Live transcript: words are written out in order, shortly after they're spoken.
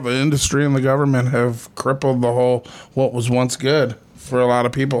The industry and the government have crippled the whole what was once good for a lot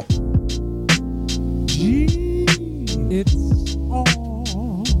of people. Gee, it's on.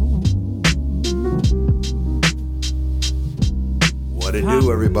 What it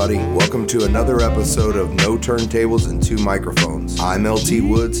do, everybody? Welcome to another episode of No Turntables and Two Microphones. I'm LT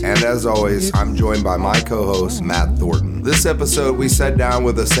Woods, and as always, I'm joined by my co-host, Matt Thornton. This episode, we sat down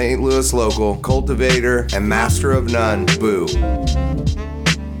with a St. Louis local, cultivator, and master of none, Boo.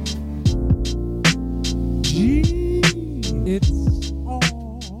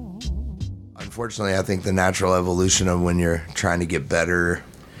 Unfortunately, I think the natural evolution of when you're trying to get better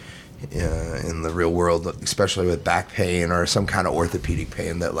in the real world, especially with back pain or some kind of orthopedic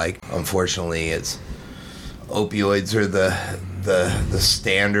pain, that unfortunately it's opioids are the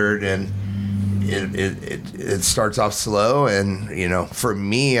standard, and it starts off slow, and for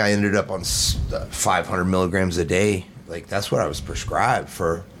me, I ended up on 500 milligrams a day. That's what I was prescribed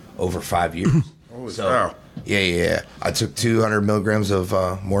for over 5 years. Holy cow. Yeah. I took 200 milligrams of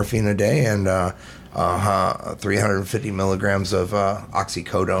morphine a day and 350 milligrams of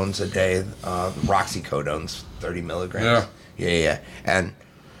oxycodones a day, roxycodones, 30 milligrams. Yeah. And,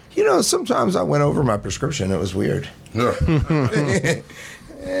 sometimes I went over my prescription. It was weird. Yeah.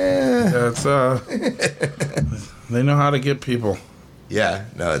 It's, they know how to get people. Yeah,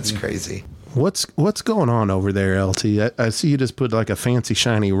 no, it's crazy. What's going on over there, LT? I see you just put a fancy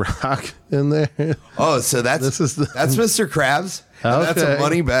shiny rock in there. Oh, so that's Mr. Krabs. Okay. That's a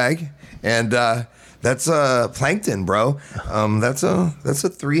money bag, and that's plankton, bro. That's a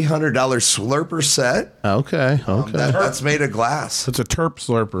 $300 slurper set. Okay. That's made of glass. It's a terp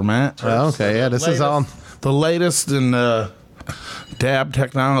slurper, Matt. Okay, yeah. This is all the latest in dab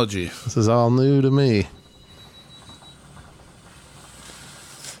technology. This is all new to me.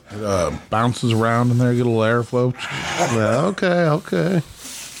 It bounces around in there, get a little airflow. Okay.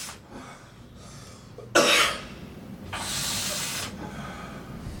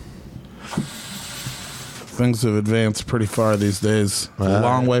 Things have advanced pretty far these days. A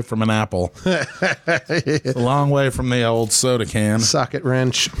long way from an apple. A long way from the old soda can. Socket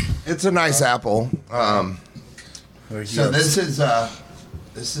wrench. It's a nice apple. So this is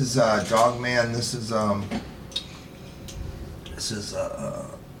Dogman. This is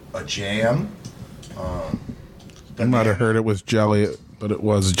a jam. You might have heard it was jelly, but it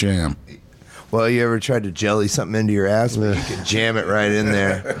was jam. Well, you ever tried to jelly something into your ass? But you can jam it right in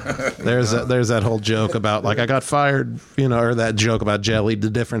there. There's that whole joke about I got fired, or that joke about jelly. The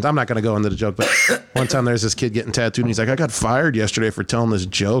difference. I'm not going to go into the joke, but one time there's this kid getting tattooed, and he's like, I got fired yesterday for telling this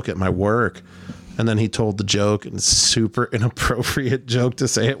joke at my work. And then he told the joke, and it's super inappropriate joke to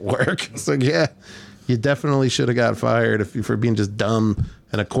say at work. It's yeah, you definitely should have got fired for being just dumb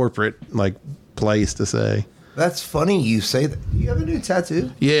in a corporate place to say. That's funny you say that. Do you have a new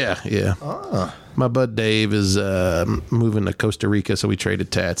tattoo? Yeah. Oh. My bud Dave is moving to Costa Rica, so we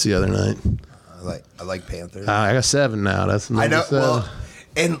traded tats the other night. I like Panthers. I got 7 now. That's I know. 7. Well,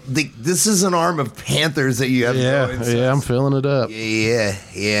 and this is an arm of Panthers that you have. Yeah, I'm filling it up. Yeah.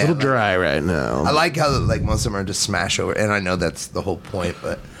 A little dry right now. I like how most of them are just smash over, and I know that's the whole point.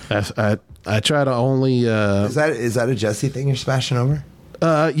 But I try to only. Is that a Jesse thing you're smashing over?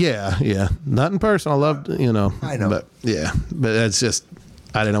 Yeah. Not in person. I love, I know. But it's just,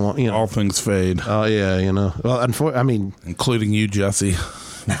 I didn't want, All things fade. Oh, yeah, Well, including you, Jesse.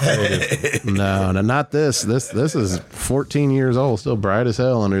 No, not this. This is 14 years old, still bright as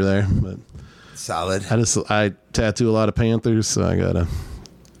hell under there. But solid. I tattoo a lot of Panthers, so I got to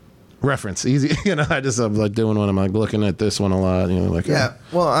reference. Easy, I'm doing one. I'm looking at this one a lot, Yeah,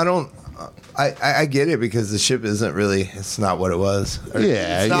 well, I get it because the ship isn't really, it's not what it was.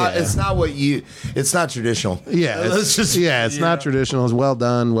 It's not traditional. Yeah. It's not traditional. It's well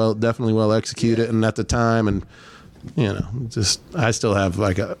done, definitely well executed. And at the time, and, I still have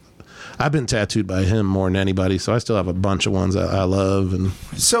I've been tattooed by him more than anybody. So I still have a bunch of ones I love. And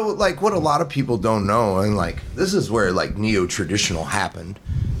so what a lot of people don't know, and this is where neo-traditional happened,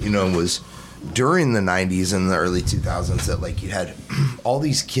 was during the 90s and the early 2000s that you had all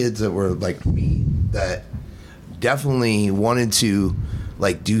these kids that were like me that definitely wanted to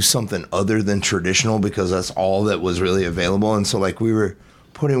do something other than traditional because that's all that was really available. And so we were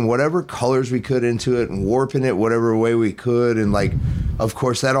putting whatever colors we could into it and warping it whatever way we could. And of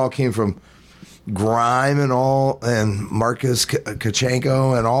course that all came from Grime and Marcus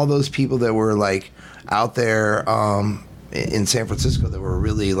Kachenko and all those people that were out there in San Francisco that were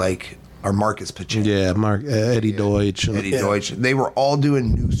really or Marcus Pachinko. Yeah, Eddie Deutsch. Deutsch. They were all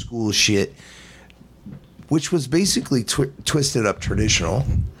doing new school shit, which was basically twisted up traditional.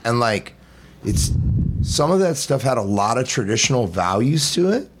 And it's some of that stuff had a lot of traditional values to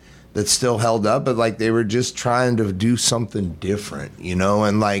it that still held up, but like they were just trying to do something different, you know,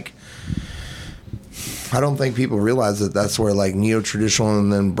 and like I don't think people realize that that's where like neo-traditional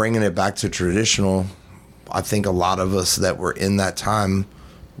and then bringing it back to traditional. I think a lot of us that were in that time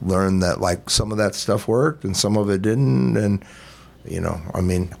learned that like some of that stuff worked and some of it didn't. And, you know, I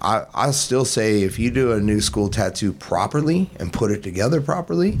mean, I still say if you do a new school tattoo properly and put it together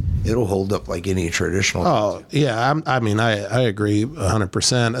properly, it'll hold up like any traditional. Oh, yeah. I agree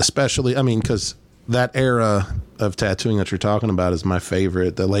 100%, especially, I mean, because that era of tattooing that you're talking about is my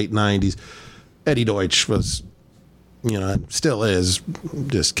favorite, the late 90s. Eddie Deutsch was, you know, still is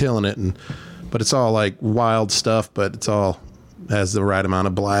just killing it. But it's all like wild stuff, but it's all has the right amount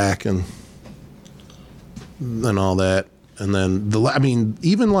of black and all that. And then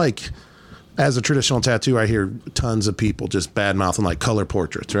even like as a traditional tattoo, I hear tons of people just bad mouthing like color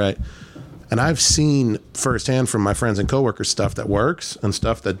portraits, right? And I've seen firsthand from my friends and coworkers stuff that works and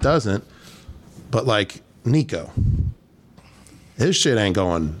stuff that doesn't. But like Nico, his shit ain't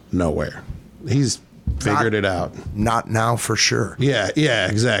going nowhere. He's figured it out. Not now for sure. Yeah,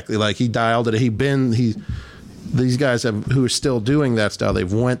 exactly. Like he dialed it. These guys who are still doing that style,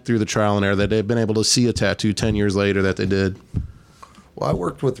 they've went through the trial and error that they've been able to see a tattoo 10 years later that they did. Well, I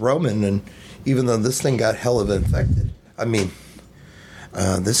worked with Roman, and even though this thing got hell of infected, I mean,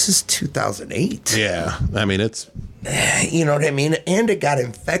 this is 2008. Yeah, I mean, it's... You know what I mean? And it got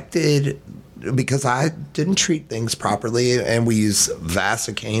infected because I didn't treat things properly, and we use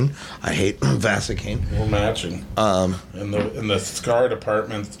Vasecaine. I hate Vasecaine. We're matching. In the scar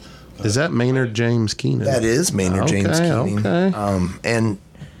department. Is that Maynard James Keenan? That is Maynard James Keenan. Okay. And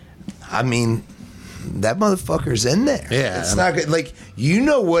I mean, that motherfucker's in there. Yeah. It's not good. Like, you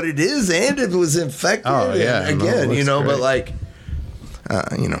know what it is, and it was infected. Oh, yeah. And again, no, you know, great. but like,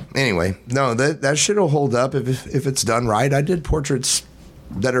 you know, anyway, no, that shit will hold up if it's done right. I did portraits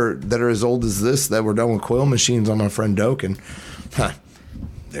that are as old as this that were done with coil machines on my friend Doak, and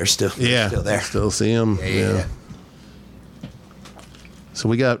they're still there. Still see them. Yeah. So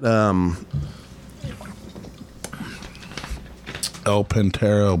we got El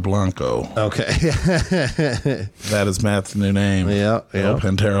Pintero Blanco. okay. That is Matt's new name. Yeah. El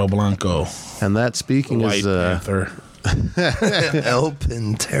Pintero Blanco. And that speaking White is Panther. El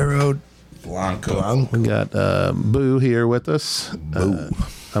Pintero Blanco. we got Boo here with us. Boo.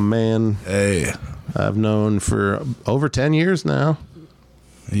 A man Hey. I've known for over 10 years now.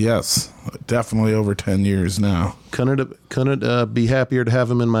 Yes. Definitely over 10 years now. Couldn't be happier to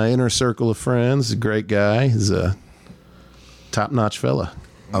have him in my inner circle of friends. He's a great guy. He's a top-notch fella.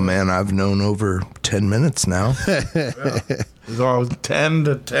 A man I've known over 10 minutes now. It's all 10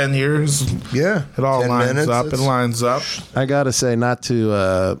 to 10 years. Yeah. It all 10 lines minutes, up. It it's- lines up. I got to say, not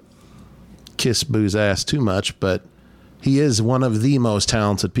to kiss Boo's ass too much, but he is one of the most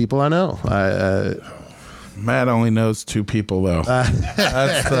talented people I know. Matt only knows two people, though.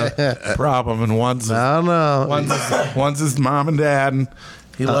 That's the problem. And one's I don't know. one's his mom and dad, and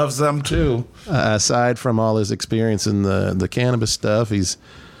he loves them too. Aside from all his experience in the cannabis stuff, he's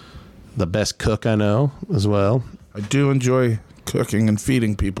the best cook I know as well. I do enjoy cooking and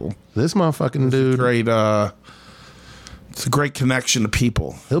feeding people. This motherfucking dude, Great. It's a great connection to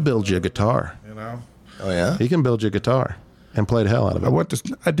people. he'll build you a guitar. You know. Oh, yeah? He can build you a guitar and play the hell out of it.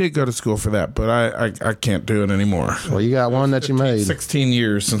 I did go to school for that, but I can't do it anymore. Well, you got one that you made. 16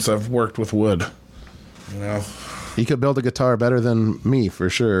 years since I've worked with wood. You know. He could build a guitar better than me for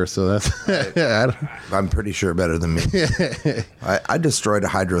sure. So that's I'm pretty sure better than me. I destroyed a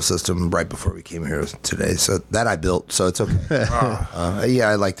hydro system right before we came here today, so that I built, so it's okay. Yeah,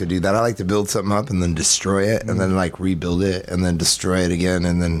 I like to do that. I like to build something up and then destroy it, and then like rebuild it, and then destroy it again,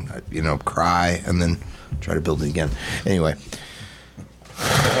 and then cry, and then try to build it again. Anyway,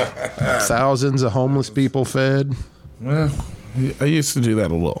 thousands of homeless people fed. Well, I used to do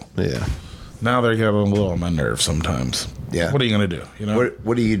that a little. Yeah. Now they're getting a little on my nerves sometimes. Yeah. What are you gonna do? You know.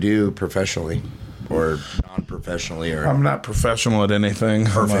 what do you do professionally or non-professionally? Or I'm not professional at anything.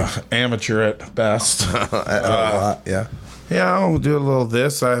 Perfect. I'm an amateur at best. yeah. Yeah, I'll do a little of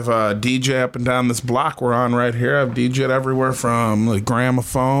this. I've DJ up and down this block we're on right here. I've DJed everywhere from the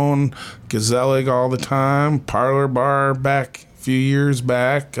Gramophone, Gazelle all the time, Parlor Bar back a few years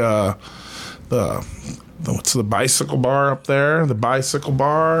back. What's the bicycle bar up there? The bicycle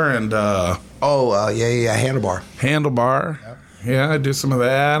bar and Handlebar. Handlebar. Yeah, I do some of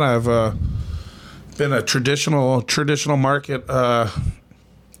that. I've been a traditional market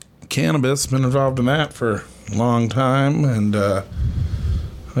cannabis. Been involved in that for a long time, and I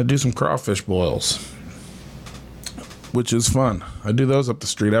do some crawfish boils. which is fun. I do those up the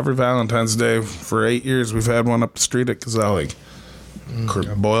street every Valentine's Day. For 8 years, we've had one up the street at Gazelle.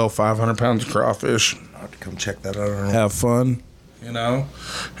 Boil 500 pounds of crawfish. I'll have to come check that out. Have fun, and I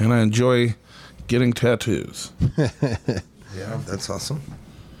enjoy getting tattoos. Yeah, that's awesome.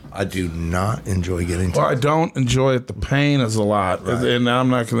 I do not enjoy getting tattoos. Well, I don't enjoy it. The pain is a lot, Right. and I'm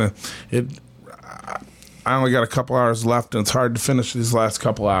not gonna. I only got a couple hours left, and it's hard to finish these last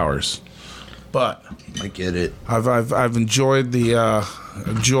couple hours. But I get it. I've enjoyed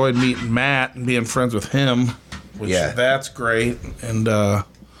enjoyed meeting Matt and being friends with him, which that's great, and had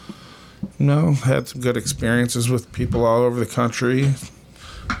some good experiences with people all over the country.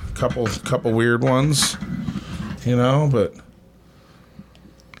 Couple weird ones, but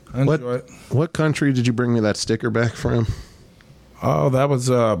I enjoy it. What country did you bring me that sticker back from? Oh, that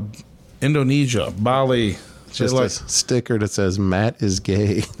was Indonesia, Bali. Just a sticker that says Matt is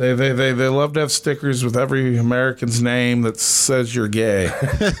gay. They love to have stickers with every American's name that says you're gay.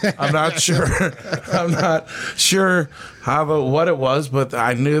 I'm not sure. I'm not sure what it was, but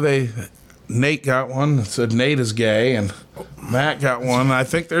I knew Nate got one that said Nate is gay, and Matt got one. I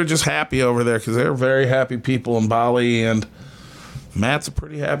think they're just happy over there because they're very happy people in Bali, and Matt's a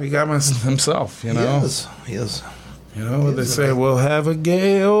pretty happy guy himself. He is. They say we'll have a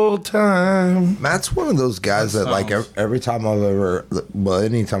gay old time. Matt's one of those guys that, like, anytime I've ever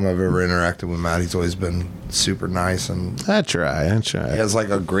interacted with Matt, he's always been super nice, and I try. he has like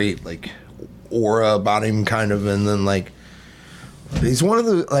a great like aura about him, kind of, and then like he's one of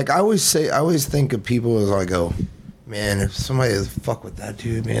the, like, I always think of people as I go, man, if somebody fuck with that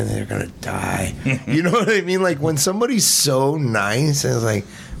dude, man, they're gonna die. You know what I mean? Like, when somebody's so nice, and it's like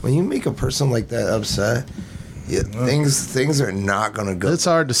when you make a person like that upset. Yeah, things are not gonna go. It's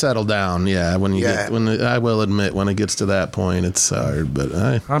hard to settle down. Yeah, I will admit when it gets to that point, it's hard. But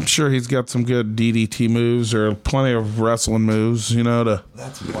I'm sure he's got some good DDT moves or plenty of wrestling moves.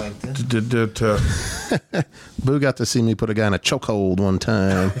 That's plankton. Boo got to see me put a guy in a chokehold one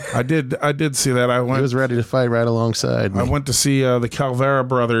time. I did see that. He was ready to fight right alongside me. I went to see the Calvera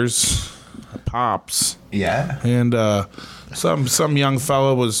brothers, Pops. Yeah, and some young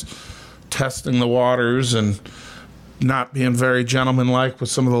fellow was testing the waters and not being very gentlemanlike with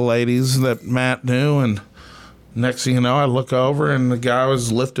some of the ladies that Matt knew, and next thing you know, I look over and the guy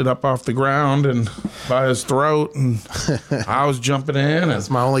was lifted up off the ground and by his throat, and I was jumping in. That's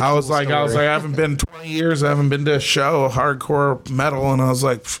my only. I was like, I haven't been 20 years. I haven't been to a show of hardcore metal, and I was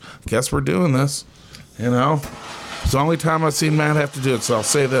like, guess we're doing this. It's the only time I've seen Matt have to do it. So I'll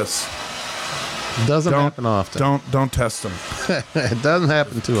say this. It doesn't happen often. Don't test him. It doesn't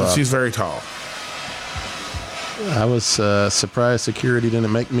happen too often. She's very tall. I was surprised security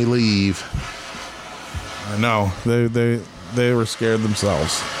didn't make me leave. I know. They were scared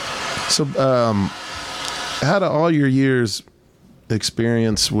themselves. So, how do all your years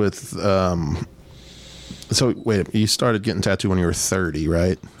experience with? So wait, you started getting tattooed when you were 30,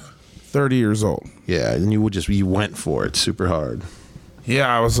 right? 30 years old. Yeah, and you went for it super hard. Yeah,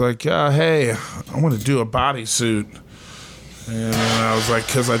 I was like, hey, I want to do a bodysuit. And I was like,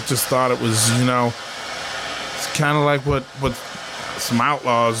 because I just thought it was, it's kind of like what some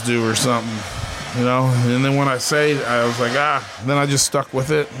outlaws do or something, And then when I was like, then I just stuck with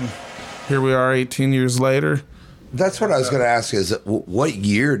it. And here we are 18 years later. That's what I was going to ask is, what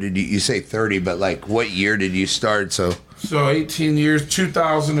year did you say 30, but like what year did you start? So 18 years,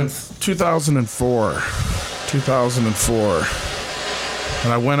 2004.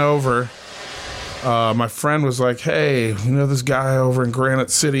 And I went over, my friend was like, hey, this guy over in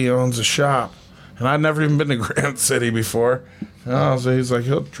Granite City owns a shop. And I'd never even been to Granite City before. So he's like,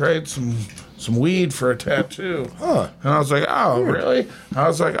 he'll trade some weed for a tattoo. Huh. And I was like, oh, really? I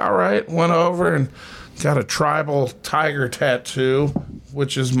was like, all right. Went over and got a tribal tiger tattoo,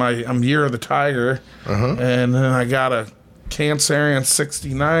 which is I'm Year of the Tiger. Uh-huh. And then I got a Cancerian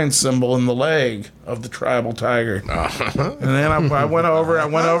 69 symbol in the leg of the tribal tiger. And then I went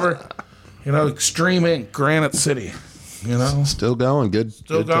over, Extreme Ink, Granite City, Still going, good.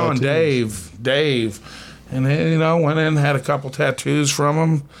 Still good going, tattoos. Dave. And then, went in, had a couple tattoos from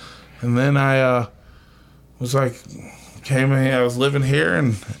him. And then I was like, I was living here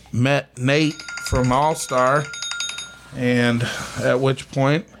and met Nate from All Star. And at which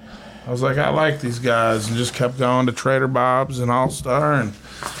point, I was like, I like these guys, and just kept going to Trader Bob's and All Star and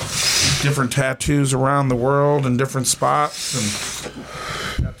different tattoos around the world in different spots, and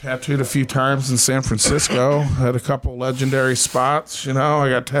got tattooed a few times in San Francisco. Had a couple legendary spots. I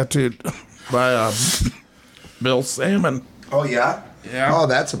got tattooed by Bill Salmon. Oh yeah, yeah. Oh,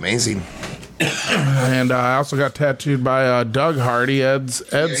 that's amazing. And I also got tattooed by Doug Hardy, Ed's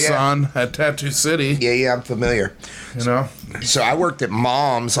son at Tattoo City. Yeah, I'm familiar. You know, So I worked at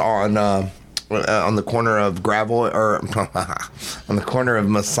Mom's on the corner of Gravel, or on the corner of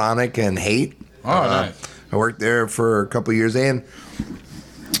Masonic and Haight. Oh, nice. I worked there for a couple of years, and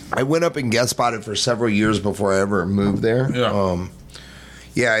I went up and guest spotted for several years before I ever moved there.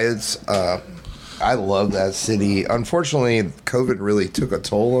 Yeah. It's I love that city. Unfortunately, COVID really took a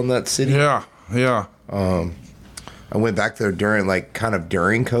toll on that city. Yeah. I went back there during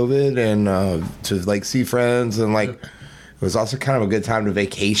COVID and to like see friends, and like it was also kind of a good time to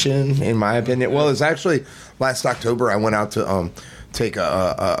vacation, in my opinion. Well, it was actually last October I went out to take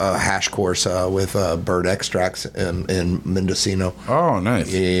a hash course with bird extracts in Mendocino. Oh,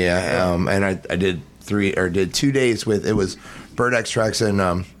 nice. Yeah. And I did 2 days with, it was bird extracts, and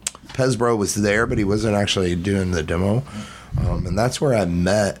Pesbro was there, but he wasn't actually doing the demo. And that's where I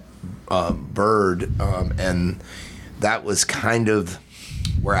met Bird, and that was kind of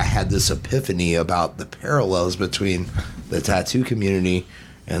where I had this epiphany about the parallels between the tattoo community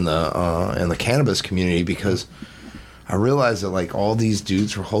and the cannabis community, because I realized that like all these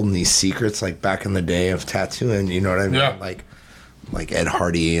dudes were holding these secrets like back in the day of tattooing, you know what I mean? Yeah. Like Ed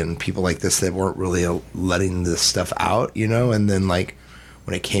Hardy and people like this that weren't really letting this stuff out, you know? And then like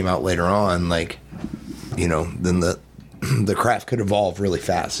when it came out later on, like, you know, then the craft could evolve really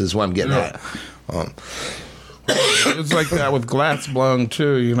fast is what I'm getting at. It's like that with glass blowing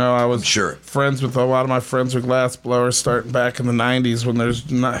too. You know, I was friends with a lot of my friends were glass blowers starting back in the 90s when there's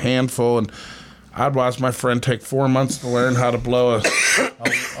not a handful, and I'd watch my friend take 4 months to learn how to blow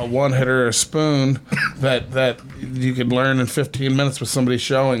a one hitter or a spoon that you could learn in 15 minutes with somebody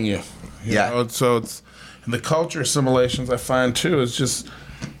showing you. You know? So it's, and the culture assimilations I find too is just,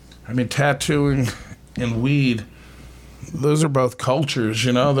 I mean, tattooing and weed, those are both cultures,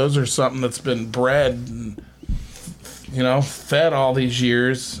 you know. Those are something that's been bred and, you know, fed all these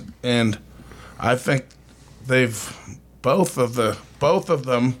years, and I think they've both of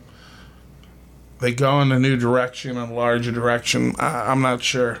them they go in a new direction, a larger direction. I'm not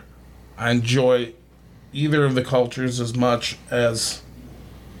sure I enjoy either of the cultures as much as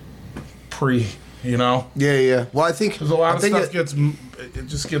you know. Yeah. Well, I think because a lot of stuff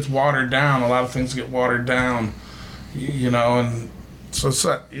gets watered down. A lot of things get watered down, you know, and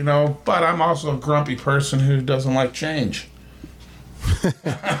so you know. But I'm also a grumpy person who doesn't like change.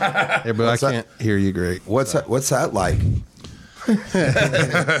 Hey, but I can't hear you great. What's that like?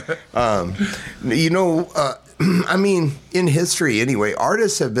 You know, I mean, in history anyway,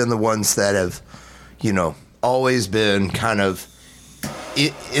 artists have been the ones that have, you know, always been kind of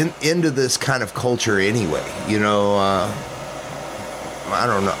into this kind of culture anyway. You know, I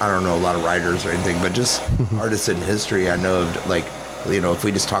don't know a lot of writers or anything, but just artists in history. I know of, like, you know, if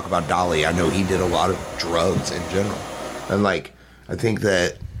we just talk about Dali, I know he did a lot of drugs in general, and like I think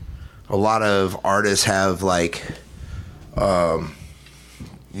that a lot of artists have like.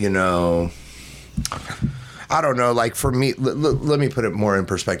 You know, I don't know, like for me, let me put it more in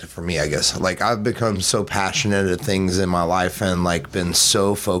perspective for me, I guess. Like I've become so passionate at things in my life and like been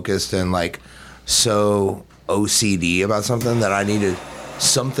so focused and like so OCD about something that I needed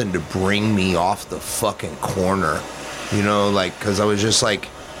something to bring me off the fucking corner, you know, like, cause I was just like,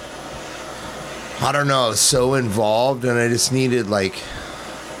 I don't know, so involved, and I just needed like,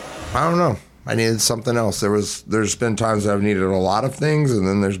 I don't know. I needed something else. There's been times I've needed a lot of things, and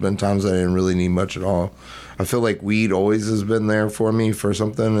then there's been times I didn't really need much at all. I feel like weed always has been there for me for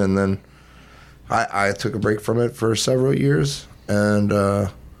something, and then I took a break from it for several years, and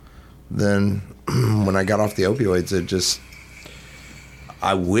then when I got off the opioids,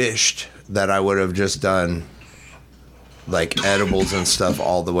 I wished that I would have just done like edibles and stuff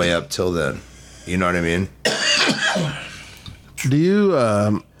all the way up till then. You know what I mean? Do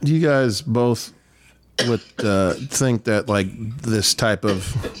you guys both would think that like this type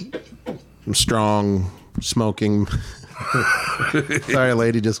of strong smoking? Sorry, a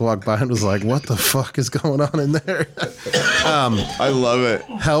lady just walked by and was like, "What the fuck is going on in there?" I love it.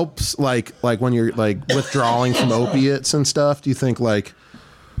 Helps like when you're like withdrawing from opiates and stuff. Do you think like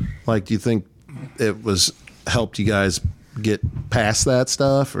do you think it was helped you guys get past that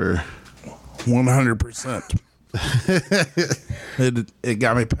stuff, or 100%? It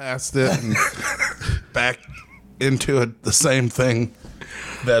got me past it and back into it, the same thing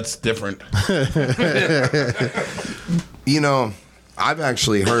that's different. You know, I've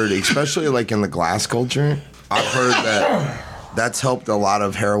actually heard, especially like in the glass culture, I've heard that that's helped a lot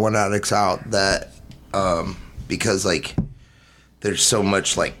of heroin addicts out, that because like there's so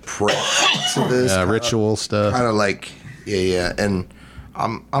much like prep to this ritual stuff, kind of like and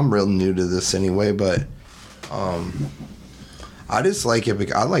I'm real new to this anyway, but I just like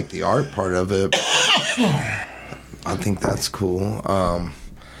it. I like the art part of it. I think that's cool.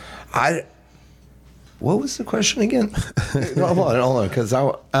 What was the question again? Hold on, because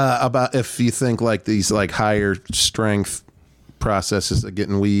about if you think like these like higher strength processes of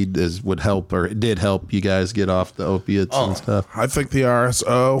getting weed would help or it did help you guys get off the opiates and stuff. I think the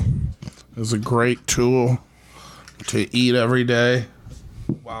RSO is a great tool to eat every day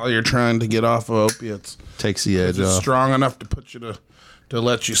while you're trying to get off of opiates. Takes the edge It's off. strong enough to put you to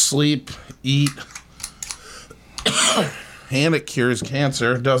let you sleep, eat, and it cures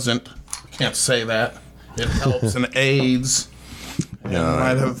cancer. Doesn't, can't say that. It helps in AIDS. And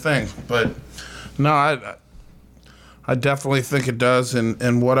might have a thing, but no, I definitely think it does,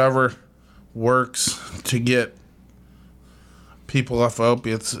 and whatever works to get people off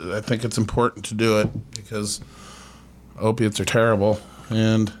opiates, I think it's important to do it because opiates are terrible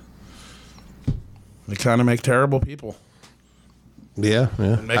and they kind of make terrible people. Yeah.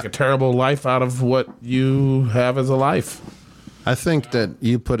 Make a terrible life out of what you have as a life. I think that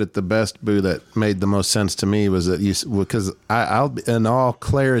you put it the best, Boo, that made the most sense to me was that because I'll in all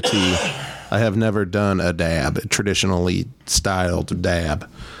clarity, I have never done a dab, a traditionally styled dab.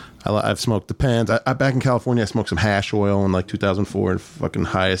 I've smoked the pens. I back in California, I smoked some hash oil in like 2004, and fucking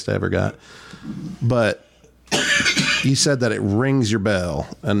highest I ever got. But you said that it rings your bell,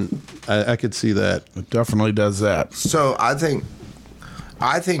 and I could see that. It definitely does that. So I think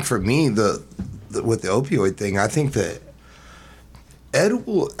for me the with the opioid thing, I think that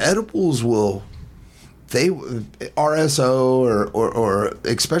edibles will RSO or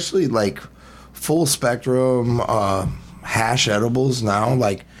especially like full spectrum hash edibles now,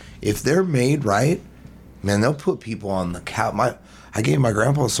 like if they're made right, man, they'll put people on the I gave my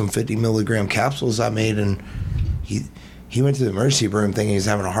grandpa some 50 milligram capsules I made, and he went to the emergency room thinking he's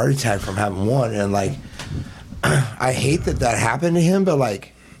having a heart attack from having one, and like I hate that happened to him, but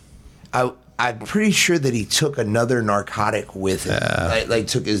like I'm pretty sure that he took another narcotic with him. Like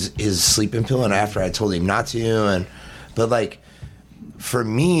took his sleeping pill, and after I told him not to, but like for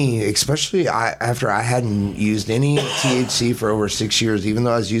me, especially after I hadn't used any THC for over 6 years, even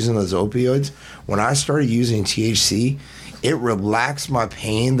though I was using those opioids, when I started using THC, it relaxed my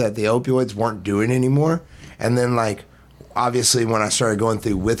pain that the opioids weren't doing anymore. And then like obviously when I started going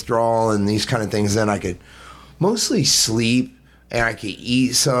through withdrawal and these kind of things, then I could mostly sleep. And I could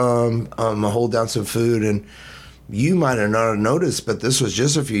eat some, hold down some food. And you might have not noticed, but this was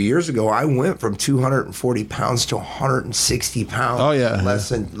just a few years ago. I went from 240 pounds to 160 pounds. Oh, yeah. In less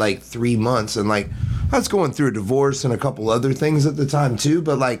than like 3 months. And like, I was going through a divorce and a couple other things at the time too.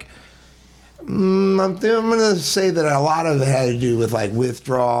 But like, I'm going to say that a lot of it had to do with like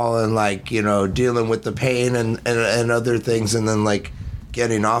withdrawal and like, you know, dealing with the pain and other things. And then like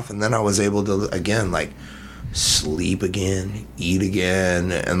getting off. And then I was able to, again, like, sleep again, eat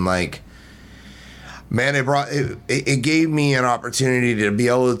again, and like, man, it gave me an opportunity to be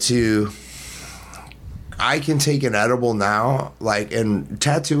able to. I can take an edible now, like, and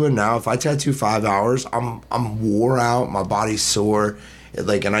tattooing now. If I tattoo 5 hours, I'm wore out. My body's sore,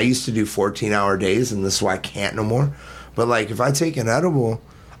 like, and I used to do 14-hour days, and this is why I can't no more. But like, if I take an edible,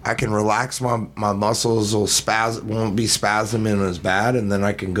 I can relax my muscles. Won't be spasming as bad, and then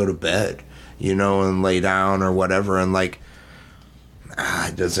I can go to bed. You know, and lay down or whatever, and like,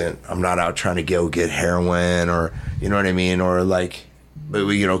 I'm not out trying to go get heroin or, you know what I mean, or like, but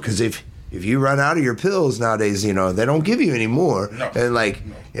you know, because if you run out of your pills nowadays, you know, they don't give you any more. No. And like,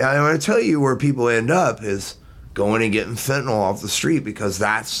 yeah, I'm going to tell you where people end up is going and getting fentanyl off the street, because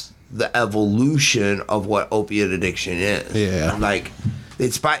that's the evolution of what opiate addiction is. Yeah, like.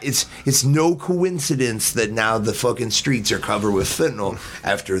 It's no coincidence that now the fucking streets are covered with fentanyl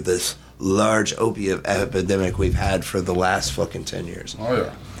after this large opiate epidemic we've had for the last fucking 10 years. Oh,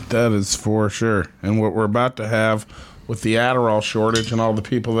 yeah. That is for sure. And what we're about to have with the Adderall shortage and all the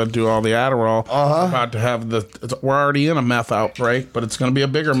people that do all the Adderall, we're about to have we're already in a meth outbreak, but it's going to be a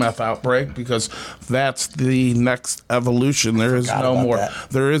bigger meth outbreak because that's the next evolution. There is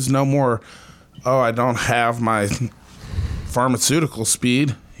no more, oh, I don't have my pharmaceutical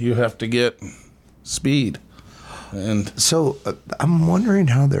speed. You have to get speed. And so I'm wondering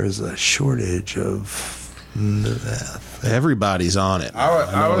how there's a shortage of meth. Everybody's on it.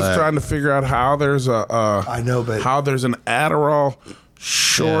 I was trying to figure out how there's how there's an Adderall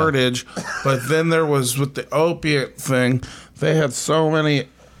shortage, but then there was with the opiate thing, they had so many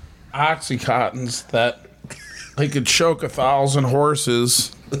Oxycontins that they could choke 1,000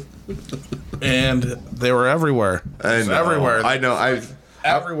 horses, and they were everywhere. I know. Everywhere. I know.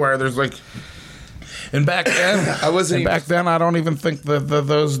 Everywhere. There's like, And back then, back then, I don't even think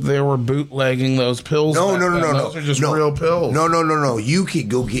that they were bootlegging those pills. No. Those are just real pills. No. You could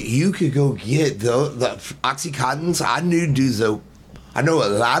go get the Oxycontins. I know a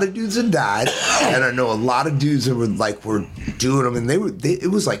lot of dudes that died, and I know a lot of dudes that were doing them, and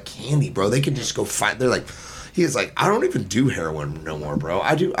it was like candy, bro. They could just go find. They're like, he was like, I don't even do heroin no more, bro.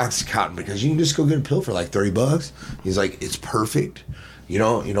 I do Oxycontin because you can just go get a pill for like $30. He's like, it's perfect. You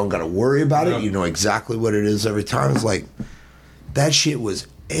don't got to worry about it. You know exactly what it is every time. It's like that shit was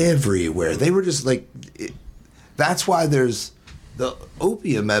everywhere. They were just like, that's why there's the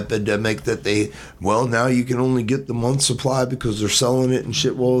opium epidemic now you can only get the month's supply because they're selling it and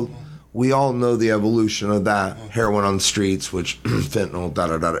shit. Well, we all know the evolution of that. Heroin on the streets, which fentanyl,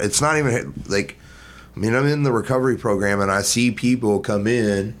 da-da-da. It's not even like, I mean, I'm in the recovery program and I see people come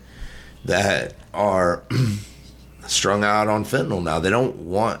in that are strung out on fentanyl now. They don't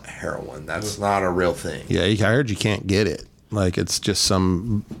want heroin. That's not a real thing. Yeah, I heard you can't get it. Like, it's just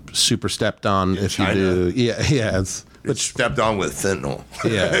some super stepped on if China. you do. Yeah, It's stepped on with fentanyl.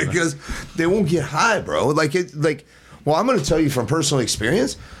 Yeah. Because they won't get high, bro. I'm going to tell you from personal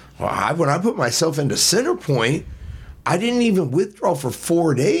experience, when I put myself into Center Point, I didn't even withdraw for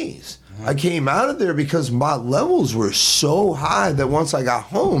 4 days. I came out of there because my levels were so high that once I got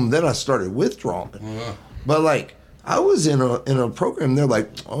home, then I started withdrawing. But I was in a program. They're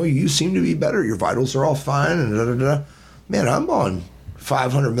like, "Oh, you seem to be better. Your vitals are all fine." And da-da-da. Man, I'm on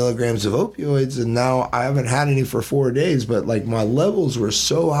 500 milligrams of opioids, and now I haven't had any for 4 days. But my levels were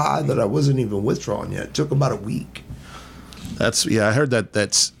so high that I wasn't even withdrawing yet. It took about a week. I heard that.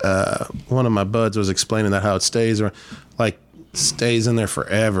 That's one of my buds was explaining that how it stays stays in there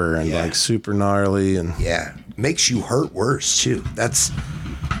forever and super gnarly and makes you hurt worse too. That's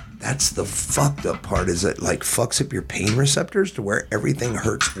the fucked up part, is it fucks up your pain receptors to where everything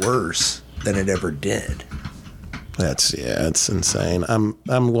hurts worse than it ever did. It's insane. I'm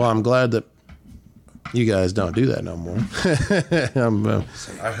glad that you guys don't do that no more.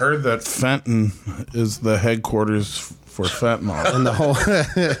 I heard that Fenton is the headquarters for fentanyl. And the whole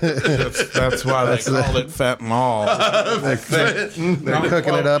that's why they called it fentanyl. they're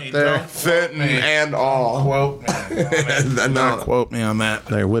cooking it up there. Fenton and all. Quote me. Not quote me on that.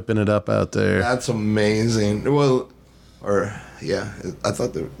 They're whipping it up out there. That's amazing. Well, I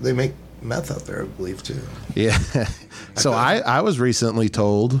thought they make meth out there, I believe, too. Yeah. So I was recently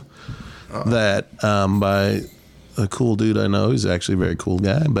told that by a cool dude I know, who's actually a very cool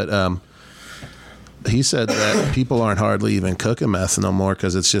guy, but he said that people aren't hardly even cooking meth no more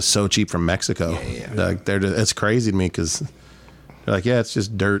because it's just so cheap from Mexico. Yeah. It's crazy to me because they're like, it's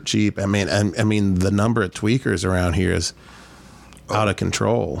just dirt cheap. I mean, the number of tweakers around here is out of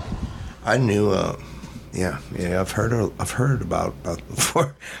control. I knew. I've heard about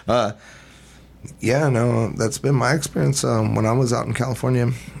before. That's been my experience when I was out in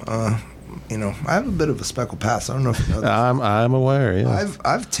California. I have a bit of a speckled past. I don't know if you know that. I'm aware. Yeah,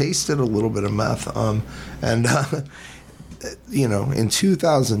 I've tasted a little bit of meth. In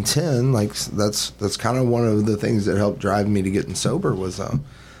 2010, that's kind of one of the things that helped drive me to getting sober was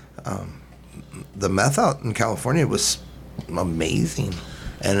the meth out in California was amazing,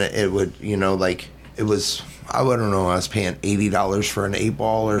 and it would it was. I don't know. I was paying $80 for an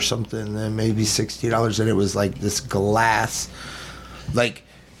 8-ball or something, and maybe $60, and it was this glass.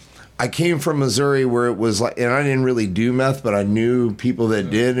 I came from Missouri where it was and I didn't really do meth, but I knew people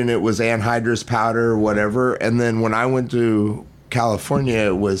that did, and it was anhydrous powder or whatever. And then when I went to California,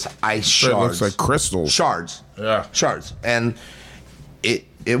 it was ice shards. It looks like crystals. Shards. Yeah. Shards. And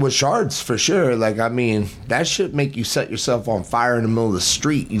it was shards for sure. That should make you set yourself on fire in the middle of the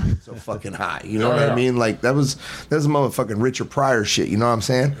street. You get so fucking high. You know what I mean? That was motherfucking Richard Pryor shit. You know what I'm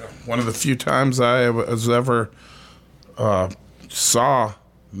saying? One of the few times I was ever saw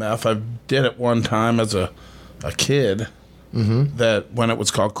meth, I did it one time as a kid. Mm-hmm. That when it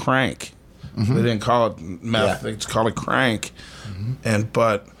was called crank, they didn't call it meth. They just called it crank.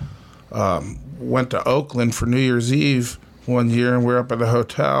 Mm-hmm. Went to Oakland for New Year's Eve one year, and we were up at the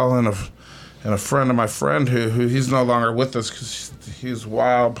hotel, and a friend of my friend who he's no longer with us because he's a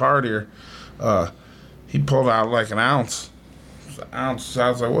wild partier. He pulled out an ounce. So I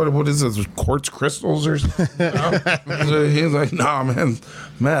was like, what is this? Quartz crystals or something? So he's like, no, man,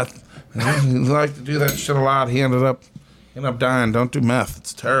 meth. He liked to do that shit a lot. He ended up dying. Don't do meth.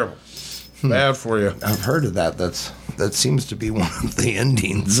 It's terrible. Bad for you. I've heard of that. That seems to be one of the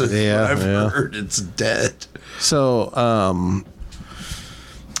endings. I've heard it's dead. So,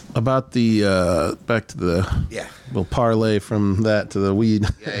 about the back to the little parlay from that to the weed.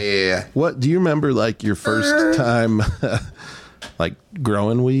 Yeah. What do you remember? Your first time,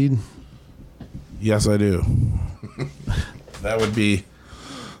 growing weed. Yes, I do. That would be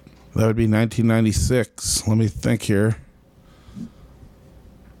 1996. Let me think here.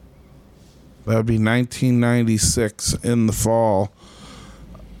 That would be 1996 in the fall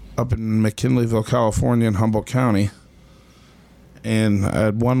up in McKinleyville, California in Humboldt County. And I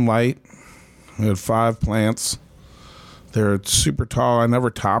had one light. We had 5 plants. They're super tall. I never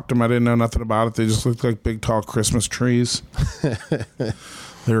topped them. I didn't know nothing about it. They just looked like big, tall Christmas trees.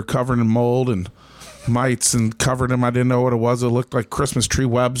 They were covered in mold and mites and covered them. I didn't know what it was. It looked like Christmas tree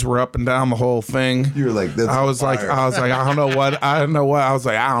webs were up and down the whole thing. You were like, that's I was like, I don't know what. I don't know what. I was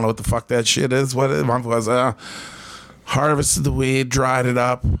like, I don't know what the fuck that shit is. What it was. Harvested the weed, dried it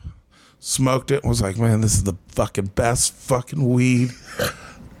up, smoked it, and was like, man, this is the fucking best fucking weed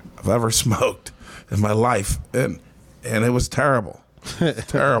I've ever smoked in my life. And it was terrible.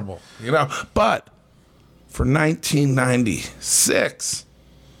 Terrible. You know, but for 1996,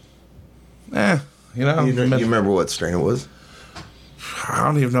 you know. You remember what strain it was? I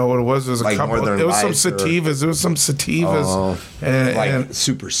don't even know what it was. It was Like a couple. Northern It was some Lights or- sativas. It was some sativas. Like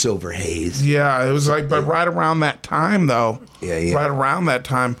super silver haze. Yeah, it was like, but right around that time, though. Yeah. Right around that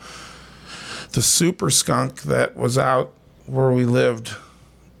time, the super skunk that was out where we lived,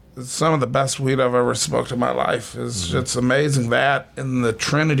 it's some of the best weed I've ever smoked in my life. It's amazing that, and the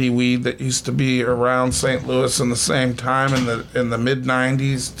Trinity weed that used to be around St. Louis in the same time in the mid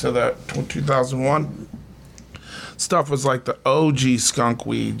 '90s to the 2001. Stuff was like the OG skunk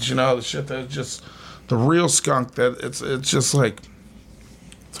weeds, you know, the shit that just the real skunk. That it's just like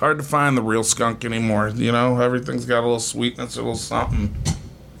it's hard to find the real skunk anymore. You know, everything's got a little sweetness, a little something.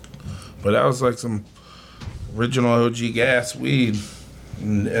 But that was like some original OG gas weed.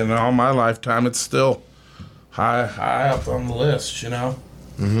 And all my lifetime, it's still high up on the list, you know?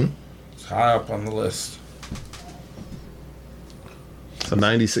 Mm-hmm. It's high up on the list. So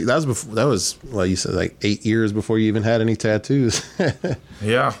 96. That was well, you said like 8 years before you even had any tattoos.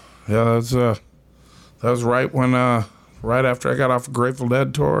 Yeah. That was right when right after I got off a Grateful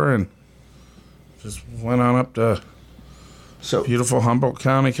Dead tour and just went on up to beautiful Humboldt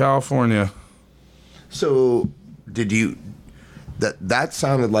County, California. So did you? That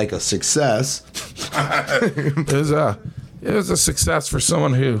sounded like a success. It was a success for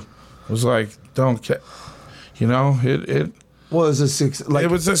someone who was like, don't care. You know, it was a success. Like,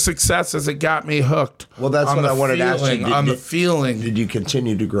 it was a success as it got me hooked. Well, that's what I wanted to ask you. On the feeling. Did you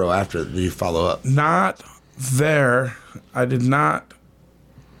continue to grow after? Did you follow up? Not there. I did not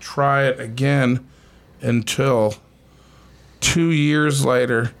try it again until 2 years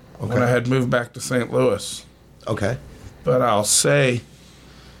later when I had moved back to St. Louis. Okay. But I'll say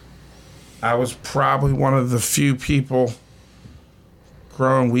I was probably one of the few people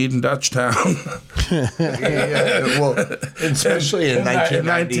growing weed in Dutchtown. Well, especially in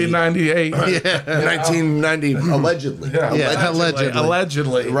 1998. 1990, allegedly.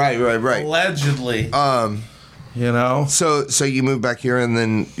 Allegedly. Right. Allegedly. You know? So you moved back here and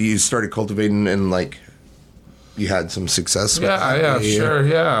then you started cultivating and like you had some success with that? Sure.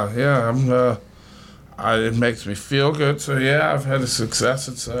 Yeah. It makes me feel good. So yeah, I've had a success.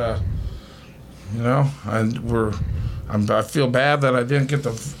 It's you know, I feel bad that I didn't get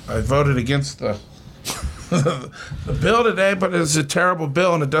I voted against the the bill today, but it's a terrible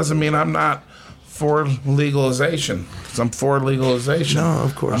bill, and it doesn't mean I'm not for legalization. Because I'm for legalization. No,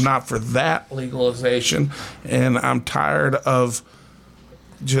 of course. I'm not for that legalization, and I'm tired of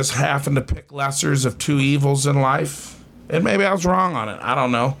just having to pick lessers of two evils in life. And maybe I was wrong on it. I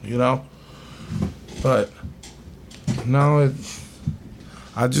don't know, you know. But no,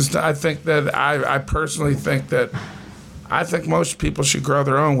 I personally think that I think most people should grow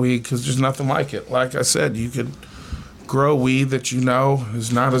their own weed because there's nothing like it. Like I said, you could grow weed that you know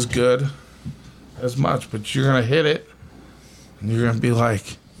is not as good as much, but you're gonna hit it and you're gonna be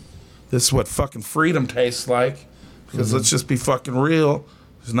like, this is what fucking freedom tastes like. Because let's just be fucking real,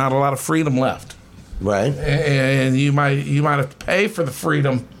 there's not a lot of freedom left. Right. And you might have to pay for the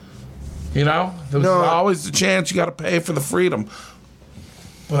freedom. You know, there's always the chance you got to pay for the freedom.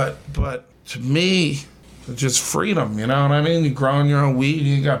 But to me, it's just freedom. You know what I mean? You're growing your own weed.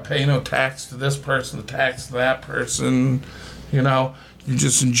 You got to pay no tax to this person, the tax to that person. You know, you're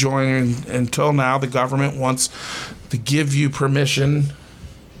just enjoying it until now. The government wants to give you permission.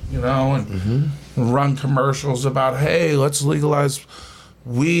 You know, and run commercials about, hey, let's legalize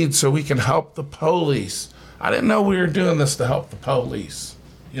weed so we can help the police. I didn't know we were doing this to help the police.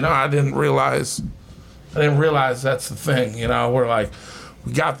 You know, I didn't realize that's the thing. You know, we're like,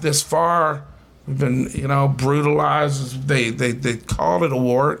 we got this far. We've been, you know, brutalized. They called it a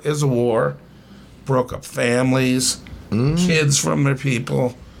war. It is a war. Broke up families, kids from their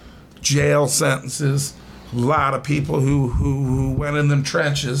people, jail sentences. A lot of people who went in them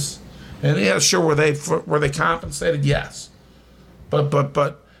trenches, and yeah, sure, were they compensated? Yes, but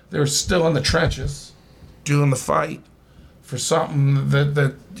they're still in the trenches, doing the fight for something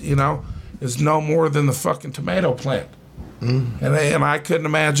that is no more than the fucking tomato plant. And I couldn't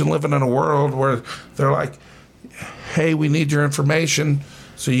imagine living in a world where they're like, hey, we need your information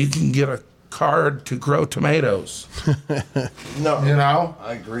so you can get a card to grow tomatoes. No,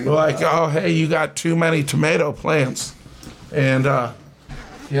 I agree. Like, oh, hey, you got too many tomato plants. And, no,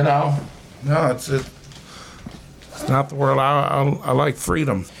 it's not the world. I like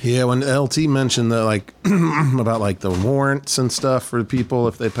freedom. Yeah, when LT mentioned the about like the warrants and stuff for people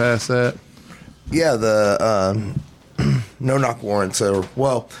if they pass that. Yeah, the no-knock warrants are,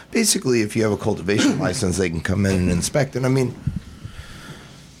 well, basically if you have a cultivation license, they can come in and inspect it. I mean,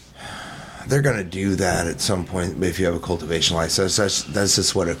 they're going to do that at some point if you have a cultivation license. That's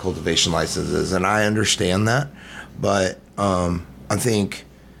just what a cultivation license is, and I understand that. But I think,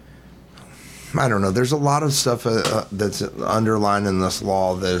 I don't know, there's a lot of stuff that's underlined in this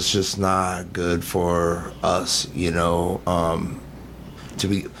law that is just not good for us,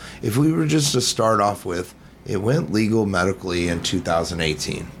 if we were just to start off with, it went legal medically in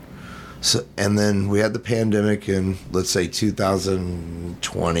 2018. So, and then we had the pandemic in, let's say,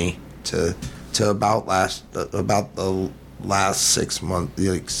 2020 to about the last 6 months,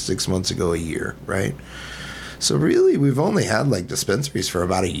 like 6 months ago, a year, right? So really, we've only had like dispensaries for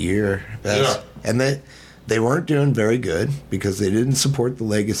about a year, and they weren't doing very good because they didn't support the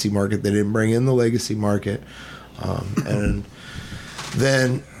legacy market. They didn't bring in the legacy market, and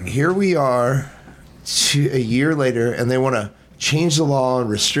then here we are, a year later, and they want to change the law and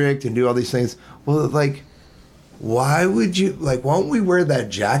restrict and do all these things. Well, like, why won't we wear that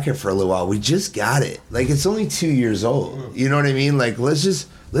jacket for a little while? We just got it. Like, it's only 2 years old. You know what I mean? Like, let's just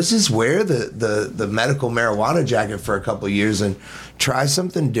wear the medical marijuana jacket for a couple of years and try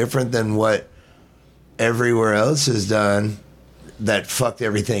something different than what everywhere else has done that fucked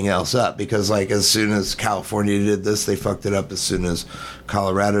everything else up. Because, like, as soon as California did this, they fucked it up. As soon as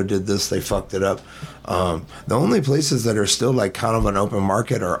Colorado did this, they fucked it up. The only places that are still, like, kind of an open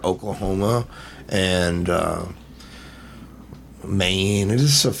market are Oklahoma and Maine. There's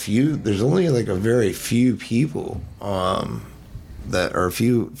just a few. There's only, like, a very few people that are a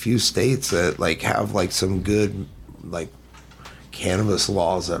few states that, like, have, like, some good, like, cannabis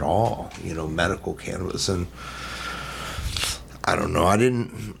laws at all, medical cannabis. And I don't know.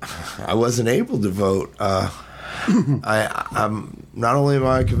 I wasn't able to vote. I'm not only am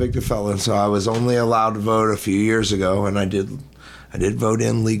I a convicted felon, so I was only allowed to vote a few years ago, and I did vote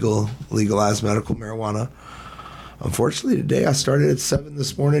in legalized medical marijuana. Unfortunately, today I started at 7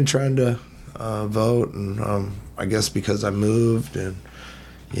 this morning trying to vote, and I guess because I moved and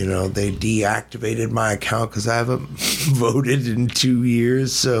they deactivated my account because I haven't voted in 2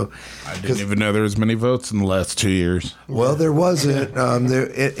 years. So I didn't even know there was many votes in the last 2 years. Well, there wasn't.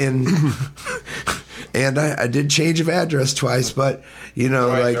 And I did change of address twice, but you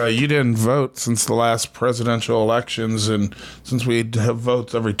didn't vote since the last presidential elections, and since we have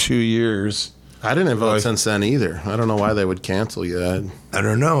votes every 2 years. I didn't vote since then either. I don't know why they would cancel you. I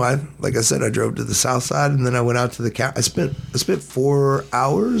don't know. Like I said, I drove to the south side and then I went out to the county. I spent 4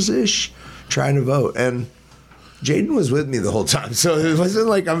 hours ish trying to vote, and Jaden was with me the whole time, so it wasn't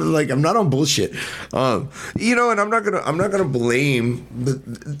like I'm not on bullshit, and I'm not gonna blame.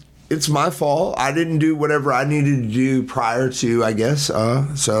 It's my fault. I didn't do whatever I needed to do prior to, I guess.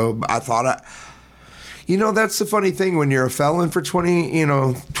 So I thought that's the funny thing when you're a felon for 20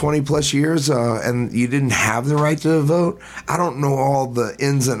 plus years, and you didn't have the right to vote. I don't know all the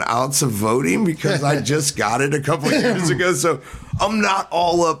ins and outs of voting because I just got it a couple of years ago. So I'm not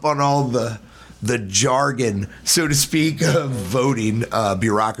all up on all the jargon, so to speak, of voting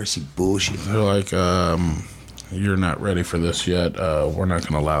bureaucracy bullshit. They're like, you're not ready for this yet. We're not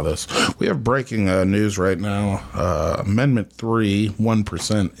going to allow this. We have breaking news right now. Amendment 3,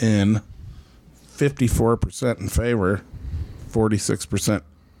 1% in. 54% in favor, 46%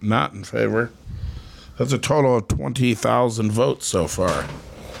 not in favor. That's a total of 20,000 votes so far.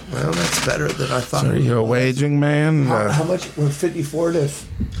 Well, that's better than I thought. So are you a waging man? How much? We're 54 to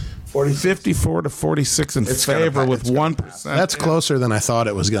 46. 54 to 46 in favor with 1%. That's closer than I thought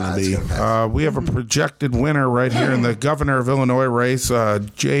it was going to be. We have a projected winner right here in the governor of Illinois race,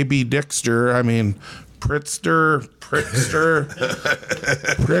 J.B. Pritzker.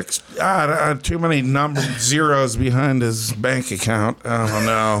 Too many zeros behind his bank account. I don't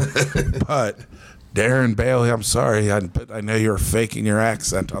know. But Darren Bailey, I'm sorry. I know you're faking your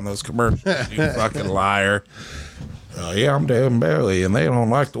accent on those commercials. You fucking liar. Yeah, I'm Dave Bailey, and they don't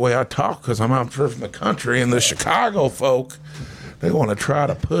like the way I talk because I'm out from the country, and the Chicago folk, they want to try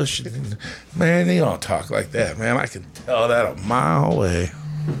to push it. Man, they don't talk like that, man. I can tell that a mile away.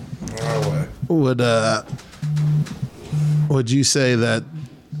 Would you say that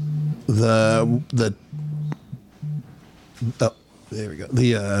the there we go,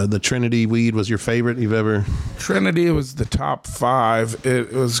 the Trinity weed was your favorite you've ever? Trinity was the top 5.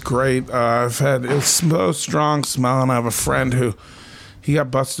 It was great. It was so strong smelling. I have a friend who he got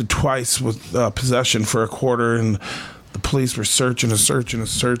busted twice with possession for a quarter, and the police were searching. They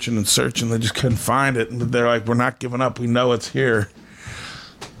just couldn't find it, and they're like, "We're not giving up. We know it's here."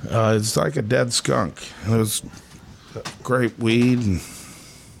 It's like a dead skunk. It was great weed, and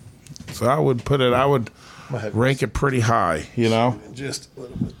so I would rank it pretty high, you know? Just a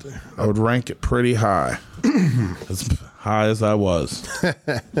little bit there. I would rank it pretty high. As high as I was.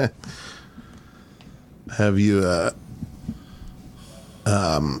 Have you,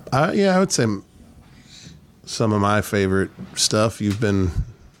 I would say some of my favorite stuff you've been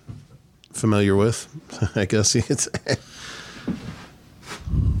familiar with, I guess you could say.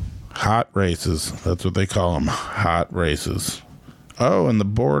 Hot races. That's what they call them. Hot races. Oh, and the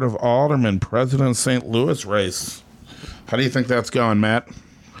Board of Aldermen President St. Louis race. How do you think that's going, Matt?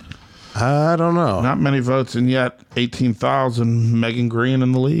 I don't know. Not many votes in yet. 18,000. Megan Green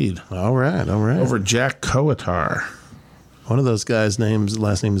in the lead. All right. Over Jack Koatar. One of those guys'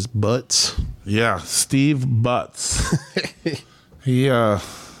 last name is Butts. Yeah, Steve Butts. He's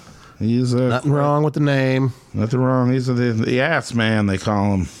nothing wrong with the name. Nothing wrong. He's the ass man, they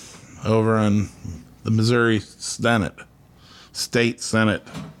call him, over in the Missouri State Senate.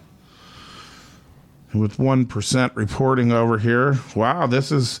 With 1% reporting over here. Wow,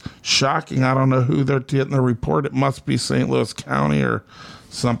 this is shocking. I don't know who they're getting the report. It must be St. Louis County or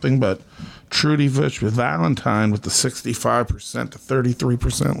something, but Trudy Vish with Valentine with the 65% to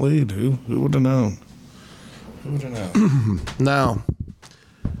 33% lead. Who would have known? Now,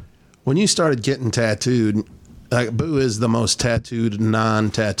 when you started getting tattooed, like Boo is the most tattooed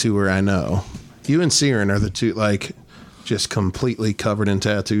non-tattooer I know. You and Siren are the two, like, just completely covered in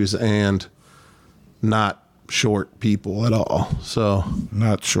tattoos and not short people at all. So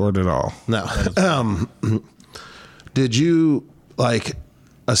not short at all. No. Did you, like,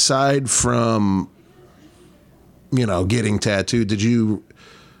 aside from, getting tattooed, did you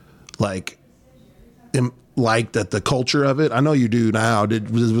like that the culture of it? I know you do now.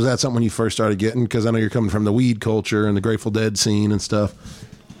 Was that something when you first started getting? Because I know you're coming from the weed culture and the Grateful Dead scene and stuff.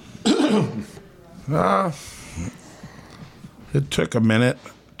 It took a minute.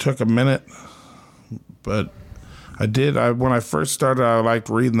 But when I first started, I liked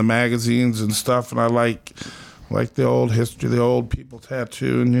reading the magazines and stuff, and I like the old history, the old people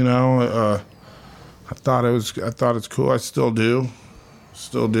tattooing, I thought it's cool. I still do.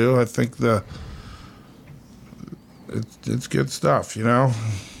 I think it's good stuff, I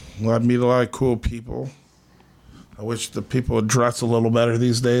meet a lot of cool people. I wish the people would dress a little better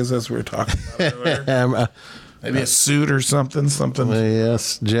these days, as we were talking about earlier. Maybe a suit or something.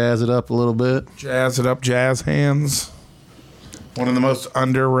 Yes, jazz it up a little bit. Jazz it up, jazz hands. One of the most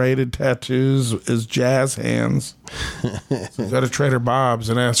underrated tattoos is jazz hands. So go to Trader Bob's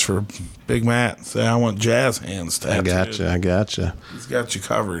and ask for Big Matt. Say, I want jazz hands tattooed. I gotcha. He's got you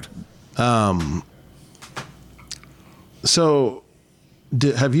covered. So,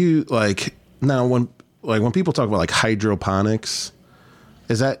 have you, now when people talk about, hydroponics,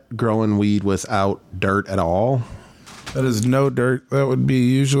 is that growing weed without dirt at all? That is no dirt. That would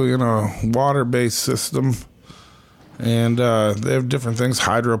be usually in a water-based system. And they have different things,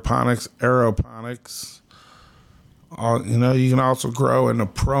 hydroponics, aeroponics. You can also grow in a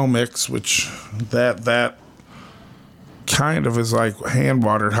pro mix, which that kind of is like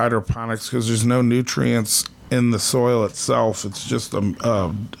hand-watered hydroponics because there's no nutrients in the soil itself. It's just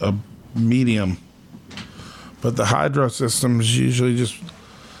a medium. But the hydro system is usually just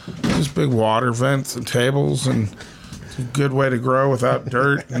big water vents and tables, and it's a good way to grow without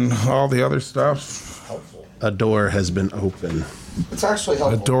dirt and all the other stuff. Helpful. A door has been opened. It's actually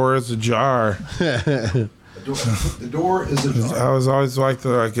helpful. A door is a jar. The door is a jar. I was always like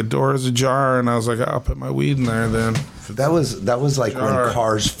a door is a jar, and I was like, I'll put my weed in there then. That was like when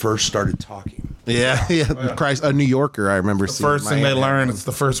cars first started talking. Yeah. Christ, a New Yorker, I remember seeing. First thing they learned, it's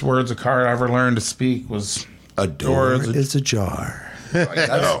the first words a car ever learned to speak was a door is a jar.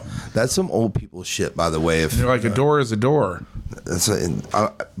 That's some old people shit, by the way. If you're like, a door is a door.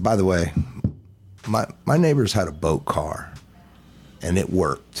 By the way, my neighbors had a boat car, and it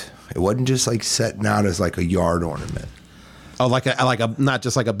worked. It wasn't just like setting out as like a yard ornament. Oh, like a not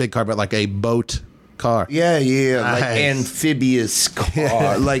just like a big car, but like a boat car. Yeah, like Nice. amphibious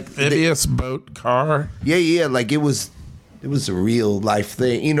car, like Amphibious boat car. yeah, like it was a real life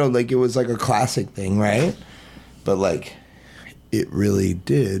thing, you know, like it was like a classic thing, right? But like, it really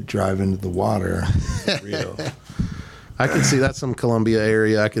did drive into the water, real. I can see that's some Columbia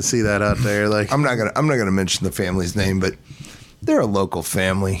area. I can see that out there. Like, I'm not gonna mention the family's name, but they're a local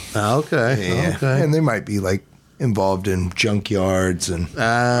family. okay, Yeah, okay. and they might be like involved in junkyards and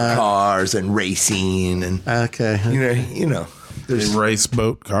cars and racing and Okay. you know, They there's race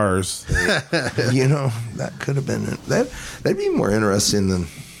boat cars. you know, that could have been that'd be more interesting than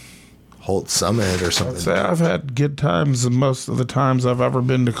Holt Summit or something. Say I've had good times most of the times I've ever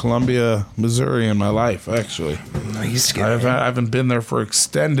been to Columbia, Missouri in my life, actually. No, you scared me. I haven't been there for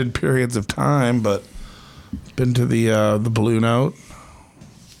extended periods of time, but been to the Blue Note.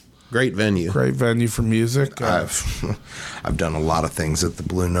 Great venue. Great venue for music. I've done a lot of things at the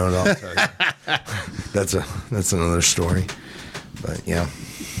Blue Note. I'll tell you. That's another story. But yeah,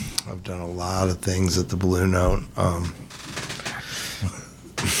 I've done a lot of things at the Blue Note.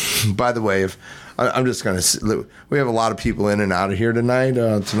 By the way, if I'm just gonna, we have a lot of people in and out of here tonight.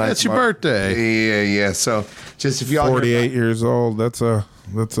 Tonight's It's your birthday. Yeah. So just if y'all 48 years old. That's a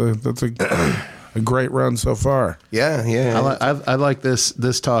great run so far. Yeah. I like this.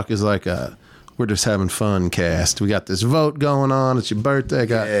 This talk is like we're just having fun cast. We got this vote going on. It's your birthday.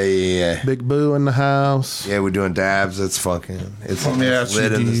 Got Yeah. Big Boo in the house. Yeah, we're doing dabs. It's Let me ask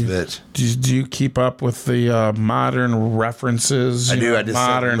lit you, in do this you- bitch. Do you keep up with the modern references? I You do. know, I just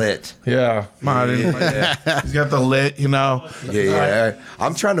modern said lit. Yeah, modern. Yeah. He's got the lit, you know. Yeah.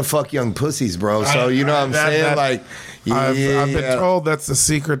 I'm trying to fuck young pussies, bro. So you know what I'm saying? Like, yeah. I've been told that's the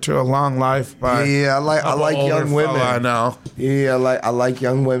secret to a long life. By Yeah, I like older young women. fella I know. Yeah, I like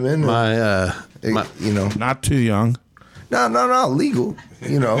young women. You know, Not too young. no, legal.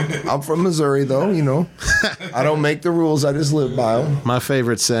 You know, I'm from Missouri, though. You know, I don't make the rules; I just live by them. My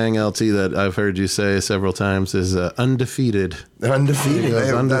favorite saying, LT, that I've heard you say several times is undefeated. Undefeated. Yeah,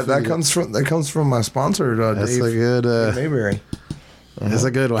 That undefeated. comes from my sponsor, That's Dave a good. Mayberry. That's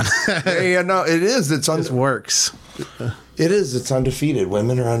a good one. Yeah, no, it is. It's This works. It is. It's undefeated.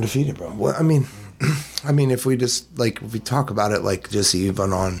 Women are undefeated, bro. Well, I mean, if we talk about it, like just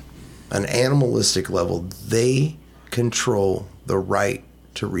even on an animalistic level, they control the right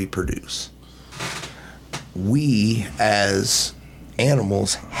to reproduce. We, as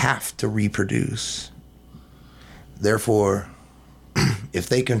animals, have to reproduce. Therefore, if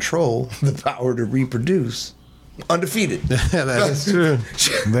they control the power to reproduce, undefeated. Yeah, that is true.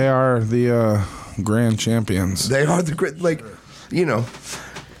 They are the grand champions. They are the great, like, you know,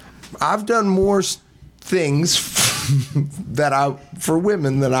 I've done more things for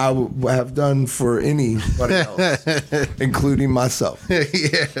women than I have done for anybody else, including myself.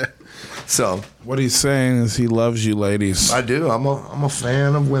 Yeah. So What he's saying is he loves you, ladies. I do. I'm a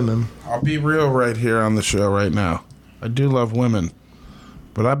fan of women. I'll be real right here on the show right now. I do love women,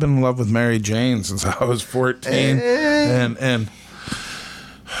 but I've been in love with Mary Jane since I was 14, and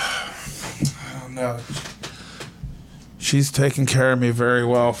I don't know. She's taken care of me very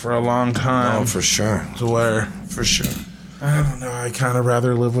well for a long time. Oh, for sure. To where For sure. I don't know. I kind of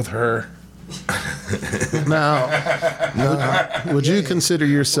rather live with her. Now, would you consider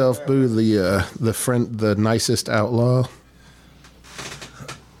yourself, Boo, the nicest outlaw?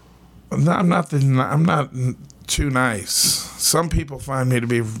 No, I'm not too nice. Some people find me to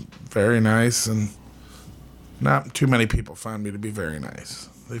be very nice, and not too many people find me to be very nice.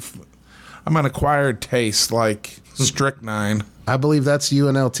 I'm an acquired taste, like strychnine. I believe that's you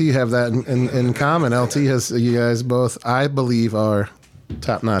and LT have that in common. LT has, you guys both, I believe, are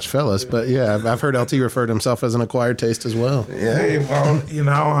top-notch fellas. But yeah, I've heard LT refer to himself as an acquired taste as well. Hey, well, you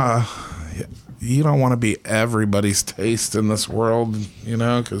know, you don't want to be everybody's taste in this world, you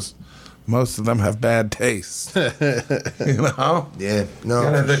know, because most of them have bad taste. You know? Yeah. No.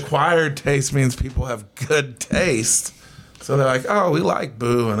 And an acquired taste means people have good taste. So they're like, oh, we like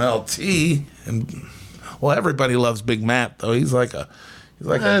Boo and LT. And, well, everybody loves Big Matt, though. He's like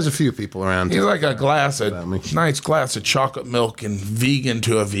There's a few people around. He's like a me. nice glass of chocolate milk and vegan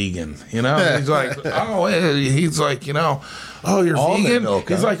to a vegan. You know, he's like, you know, oh, you're Almond vegan. milk,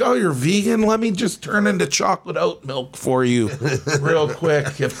 He's huh? like, oh, you're vegan. Let me just turn into chocolate oat milk for you, real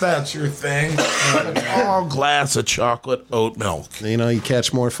quick, if that's your thing. All glass of chocolate oat milk. You know, you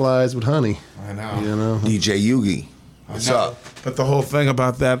catch more flies with honey. I know. You know, DJ Yugi. What's up? But the whole thing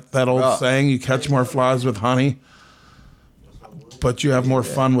about that old Up. saying, you catch more flies with honey, but you have more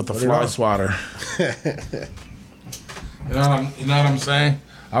fun with the fly swatter. You know what I'm saying?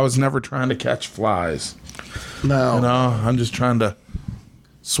 I was never trying to catch flies. no. You know, I'm just trying to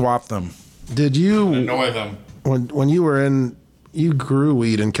swap them. Did you Annoy them. when you were in? You grew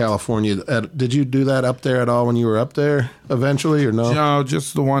weed in California. Did you do that up there at all when you were up there eventually, or no? No,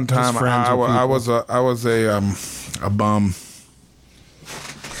 just the one time. friends with I people. was a bum.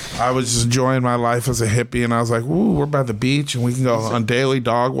 I was just enjoying my life as a hippie, and I was like, "Ooh, we're by the beach, and we can go on daily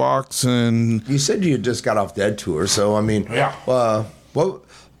dog walks." And You said you just got off Dead Tour, so I mean, Yeah. Well,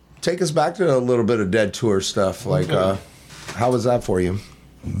 take us back to a little bit of Dead Tour stuff. Like, how was that for you?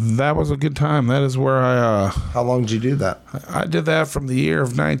 that was a good time. That is where How long did you do that? I did that from the year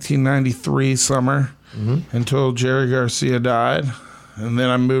of 1993 summer until Jerry Garcia died, and then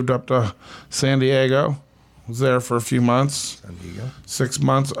I moved up to San Diego. Was there for a few months. San Diego. 6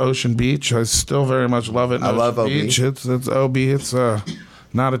 months, Ocean Beach. I still very much love it. in I love Ocean OB. Beach. It's OB. It's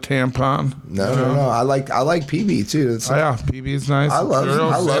not a tampon. No. I like PB too. It's, Oh, yeah, PB is nice. I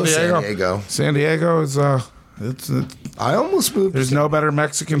love San Diego. San Diego is it's I almost moved. there's no better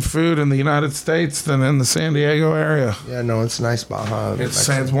Mexican food in the United States than in the San Diego area. Yeah, no, it's nice Baja. It's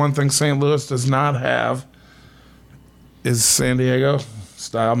one thing St. Louis does not have is San Diego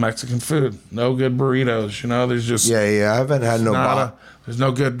style Mexican food. No good burritos. There's just Yeah. I haven't had no Baja. there's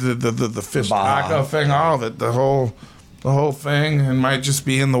no good the fish Baja. taco thing. All of it, the whole thing, and might just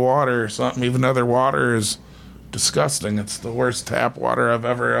be in the water or something. Even though their water is disgusting. It's the worst tap water I've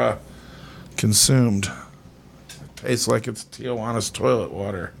ever consumed. It tastes like it's Tijuana's toilet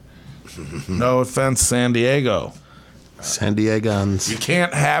water. No offense, San Diego. San Diegans. You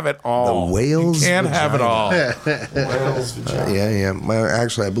can't have it all. The whale's You can't have it vagina. all. Whale's vagina. Yeah. Well,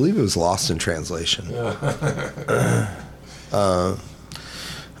 actually, I believe it was lost in translation. I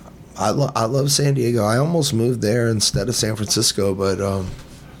love San Diego. I almost moved there instead of San Francisco, but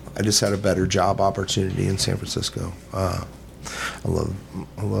I just had a better job opportunity in San Francisco. I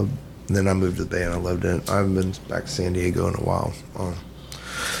love. Then I moved to the Bay, and I loved it. I haven't been back to San Diego in a while.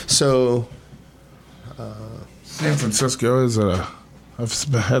 So San Francisco is I've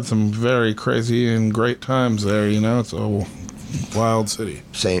had some very crazy and great times there. It's a wild city.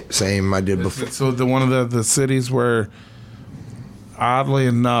 same. I did before. It's one of the cities where, oddly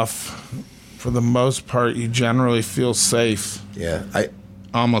enough, for the most part, you generally feel safe Yeah,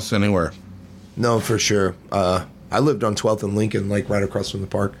 almost anywhere. no, for sure. I lived on 12th and Lincoln, like right across from the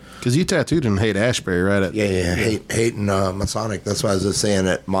park. Because you tattooed in Haight-Ashbury, right? Yeah. Hayton Masonic. That's what I was just saying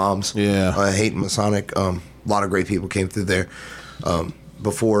at Mom's. Yeah. Hayton Masonic. A lot of great people came through there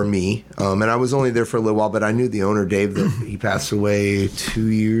before me. And I was only there for a little while, but I knew the owner, Dave, that he passed away 2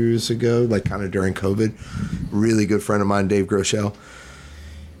 years ago, like kind of during COVID. Really good friend of mine, Dave Groeschel.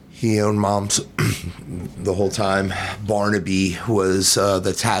 He owned Mom's the whole time. Barnaby was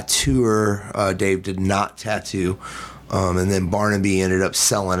the tattooer. Dave did not tattoo. And then Barnaby ended up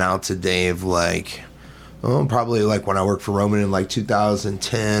selling out to Dave probably like when I worked for Roman in like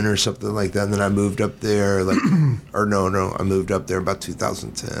 2010 or something like that. And then I moved up there I moved up there about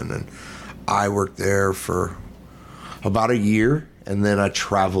 2010, and I worked there for about a year. And then I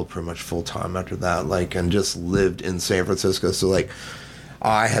traveled pretty much full time after that, and just lived in San Francisco. So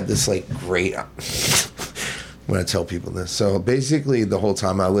I had this great, when I tell people this. So basically the whole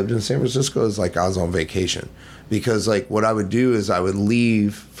time I lived in San Francisco is I was on vacation. Because what I would do is I would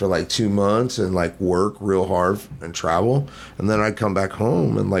leave for 2 months and work real hard and travel, and then I'd come back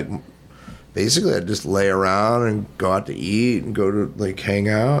home and basically I'd just lay around and go out to eat and go to hang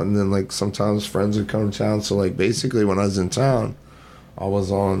out, and then sometimes friends would come to town. So basically when I was in town, I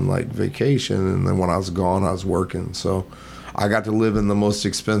was on vacation, and then when I was gone, I was working. So I got to live in the most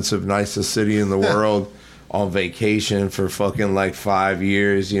expensive, nicest city in the world on vacation for fucking 5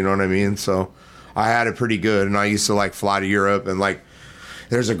 years. You know what I mean? So I had it pretty good, and I used to fly to Europe, and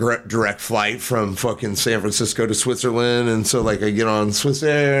there's a direct flight from fucking San Francisco to Switzerland, and so I get on Swiss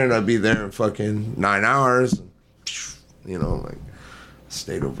Air, and I'd be there in fucking 9 hours.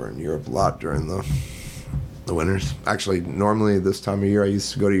 Stayed over in Europe a lot during the winters. Actually, normally this time of year, I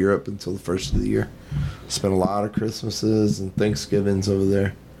used to go to Europe until the first of the year. Spent a lot of Christmases and Thanksgivings over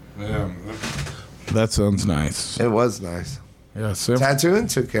there. Yeah, that sounds nice. It was nice. Yeah, Tattooing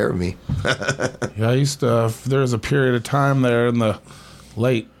took care of me. Yeah, I used to. There was a period of time there in the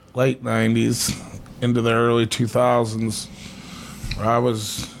late 90s into the early 2000s where it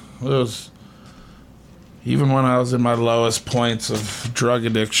was even when I was in my lowest points of drug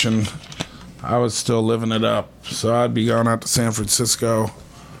addiction, I was still living it up. So I'd be going out to San Francisco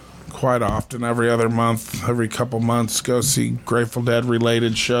quite often, every other month, every couple months, go see Grateful Dead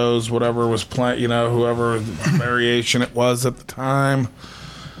related shows, whatever was playing, whoever variation it was at the time.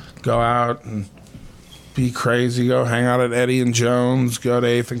 Go out and be crazy, go hang out at Eddie and Jones, go to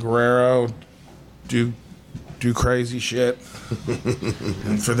 8th and Guerrero, do do crazy shit.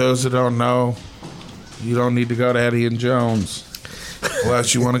 And for those that don't know, you don't need to go to Eddie and Jones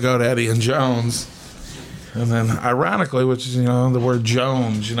unless you want to go to Eddie and Jones. And then, ironically, which is, the word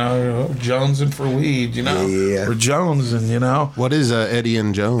Jones, Jonesing for weed, Yeah. We're Jonesing, What is Eddie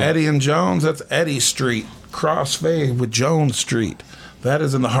and Jones? Eddie and Jones, that's Eddie Street, crossfade with Jones Street. That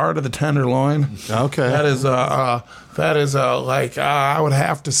is in the heart of the Tenderloin. Okay. That is, I would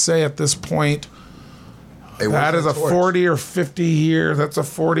have to say at this point, Hey, that where's is a the torch? 40 or 50 year, that's a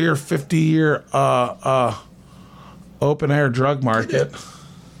 40 or 50 year open air drug market.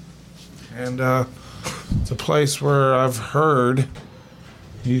 And it's a place where I've heard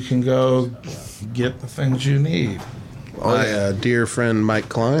you can go get the things you need. My dear friend Mike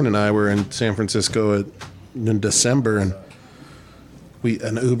Klein and I were in San Francisco in December, and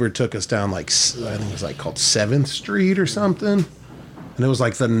an Uber took us down I think it was called 7th Street or something. And it was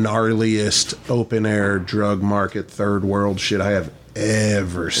like the gnarliest open air drug market, third world shit I have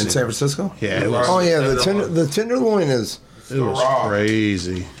ever seen. In San Francisco? Yeah, it was, Oh yeah, the Tenderloin is. it was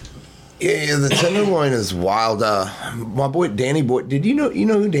crazy. Yeah, the Tenderloin is wild. My boy Danny Boy. Did you know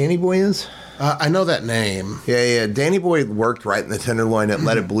who Danny Boy is? I know that name. Yeah. Danny Boy worked right in the Tenderloin at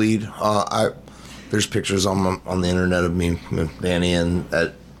Let It Bleed. There's pictures on the internet of me with Danny, and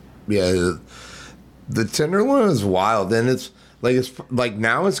the Tenderloin is wild, and it's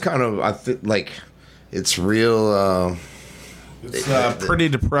now it's kind of it's real. It's pretty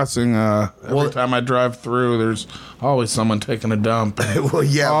depressing. Every time I drive through, there's always someone taking a dump. Well,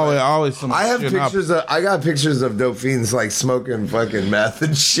 yeah, always someone. I have shooting up. pictures. I got pictures of dope fiends smoking fucking meth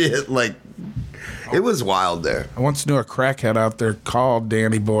and shit. It was wild there. I once knew a crackhead out there called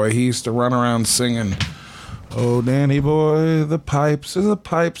Danny Boy. He used to run around singing, "Oh, Danny Boy, the pipes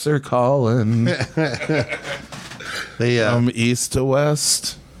are calling." They, From east to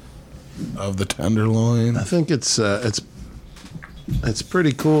west of the Tenderloin. I think it's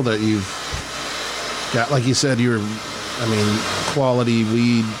pretty cool that you've got, like you said, quality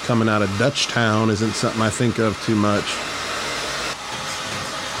weed coming out of Dutchtown isn't something I think of too much.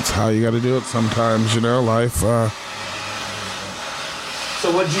 It's how you got to do it sometimes, life. So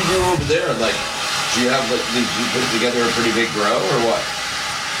what'd you do over there? Did you put together a pretty big grow or what?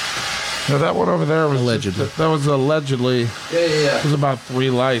 Yeah, that one over there was Allegedly. That was allegedly. Yeah. It was about 3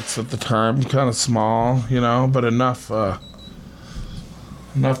 lights at the time, kind of small, but enough to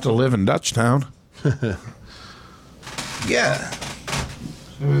live in Dutchtown. Yeah.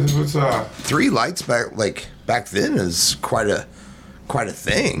 It was 3 lights back then is quite a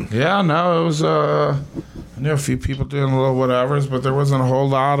thing. yeah, no, it was I knew a few people doing little whatevers, but there wasn't a whole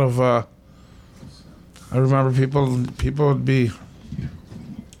lot of I remember people would be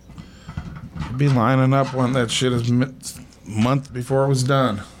lining up when that shit is month before it was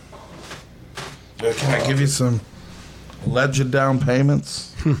done. Can I give you some alleged down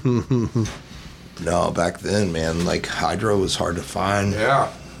payments? No, back then, man, hydro was hard to find.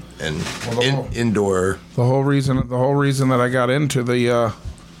 Yeah. And Well, indoor. The whole reason that I got into the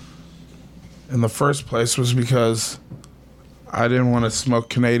in the first place was because I didn't want to smoke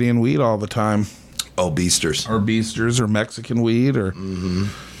Canadian weed all the time, Oh, beasters. or beasters, or Mexican weed, or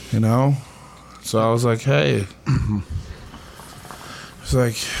So I was like, hey, it's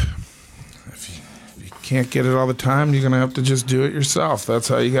like if you can't get it all the time, you're gonna have to just do it yourself. That's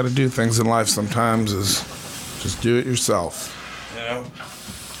how you got to do things in life. Sometimes is just do it yourself.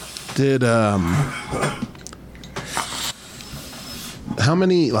 Did how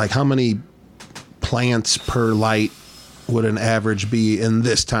many plants per light would an average be in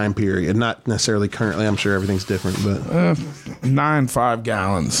this time period? Not necessarily currently. I'm sure everything's different, but 9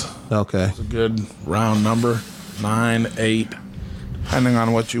 5-gallons. okay. It's a good round number. 9, 8, depending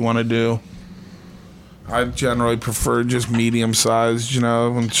on what you want to do. I generally prefer just medium sized.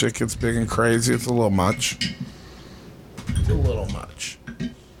 When shit gets big and crazy, it's a little much.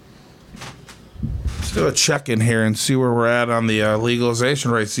 Let's do a check in here and see where we're at on the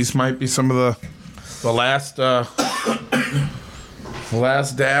legalization rates. These might be some of the last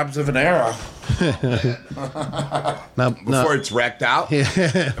dabs of an era. Before it's wrecked out.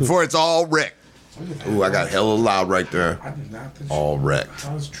 Before it's all wrecked. Ooh, I got hella loud right there. I did not think All wrecked.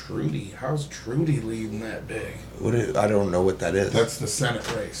 How's Trudy leading that big? I don't know what that is. That's the Senate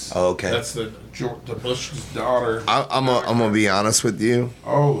race. Oh, okay. That's the Bush's daughter. I'm gonna be honest with you.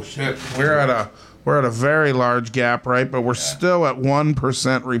 Oh shit, we're at a very large gap, right? But we're still at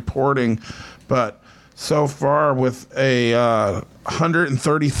 1% reporting. But so far, with a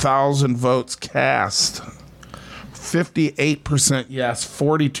 130,000 votes cast, 58% yes,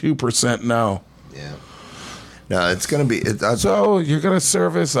 42% no. Yeah. No, it's gonna be. So you're gonna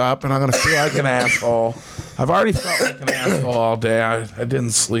serve us up, and I'm gonna feel like an asshole. I've already felt like an asshole all day. I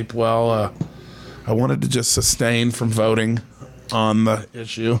didn't sleep well. I wanted to just sustain from voting on the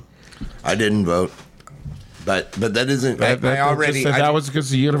issue. I didn't vote. But that isn't. I already. That was because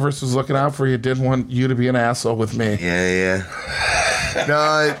the universe was looking out for you. Didn't want you to be an asshole with me. Yeah.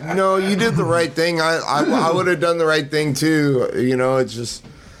 No, you did the right thing. I would have done the right thing too. You know, it's just,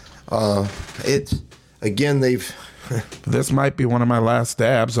 again, they've. This might be one of my last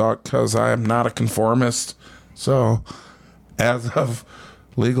dabs because I am not a conformist. So, as of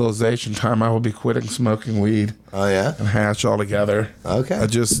legalization time, I will be quitting smoking weed. Oh yeah, and hash altogether. Okay,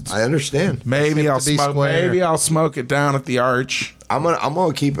 I understand. Maybe I'll smoke. Maybe I'll smoke it down at the Arch. I'm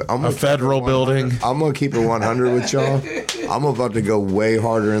gonna keep it. A federal building. I'm gonna keep it 100 with y'all. I'm about to go way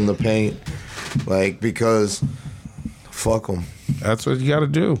harder in the paint, like, because fuck them. That's what you got to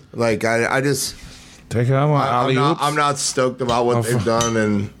do. Like I just take it out. I'm not stoked about what they've done,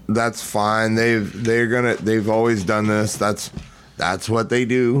 and that's fine. They've always done this. That's what they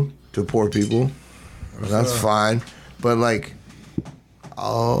do to poor people. That's fine. But, like,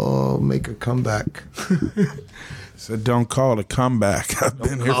 I'll make a comeback. So don't call it a comeback. I've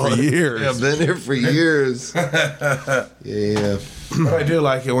been here for years. Yeah, I've been here for years. Yeah. But I do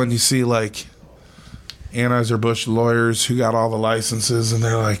like it when you see, like, Anheuser-Busch lawyers who got all the licenses, and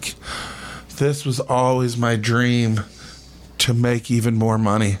they're like, this was always my dream to make even more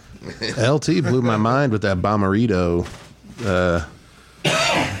money. LT blew my mind with that Bomberito.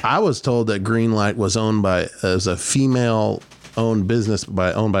 I was told that Greenlight was owned as a female-owned business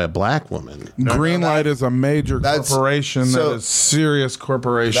owned by a black woman. Greenlight is a major corporation that is serious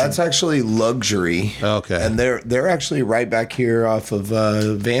corporation. That's actually luxury. Okay, and they're actually right back here off of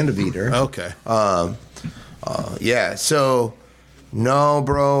Vandeveer. Okay. Yeah. So. No,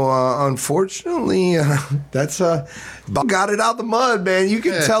 bro. Unfortunately, that's got it out the mud, man. You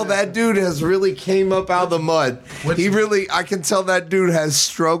can tell that dude has really came up out of the mud. I can tell that dude has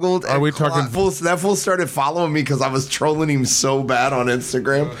struggled. Are we talking? That fool started following me because I was trolling him so bad on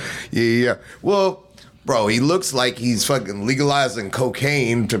Instagram. Yeah. Well, bro, he looks like he's fucking legalizing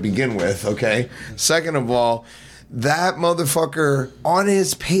cocaine to begin with. Okay. Second of all, that motherfucker on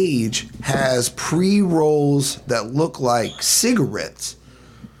his page has pre-rolls that look like cigarettes.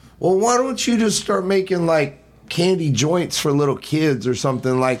 Well, why don't you just start making, like, candy joints for little kids or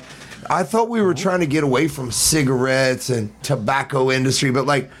something? Like, I thought we were trying to get away from cigarettes and tobacco industry, but,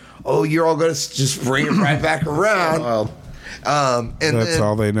 like, oh, you're all going to just bring it right back around. And that's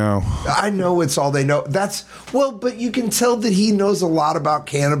all they know. I know it's all they know. But you can tell that he knows a lot about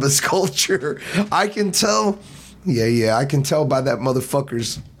cannabis culture. I can tell. Yeah, I can tell by that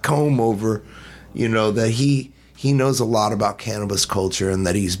motherfucker's comb over, that he knows a lot about cannabis culture and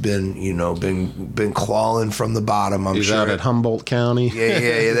that he's been clawing from I'm he's sure. Out at Humboldt County.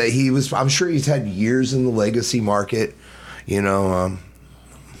 Yeah. That he was. I'm sure he's had years in the legacy market.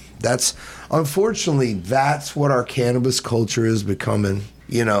 That's unfortunately that's what our cannabis culture is becoming.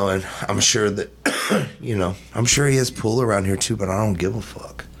 And I'm sure that I'm sure he has pull around here too, but I don't give a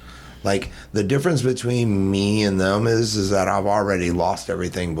fuck. Like, the difference between me and them is that I've already lost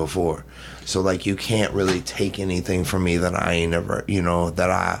everything before. So, like, you can't really take anything from me that I ain't ever, you know what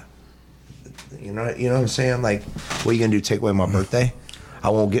I'm saying? Like, what are you going to do, take away my birthday?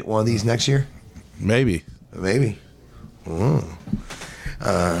 I won't get one of these next year? Maybe.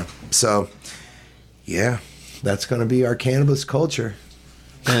 So, yeah, that's going to be our cannabis culture.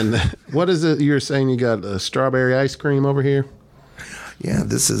 And what is it you're saying? You got strawberry ice cream over here? Yeah,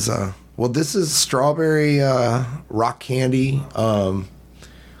 this is strawberry rock candy.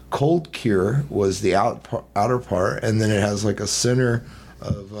 Cold cure was the outer part, and then it has like a center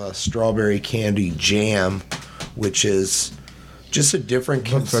of strawberry candy jam, which is just a different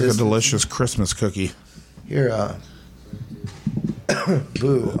consistency. Looks like a delicious Christmas cookie. Here,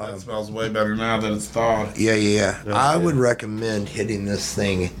 boo. That smells way better now that it's thawed. Yeah. I would recommend hitting this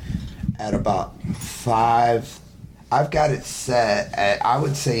thing at about 5. I've got it set at, I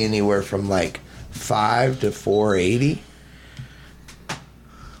would say, anywhere from like 5 to 480.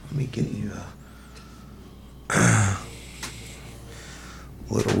 Let me get you a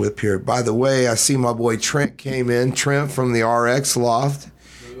little whip here. By the way, I see my boy Trent came in. Trent from the RX Loft.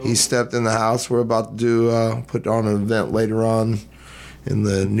 He stepped in the house. We're about to put on an event later on in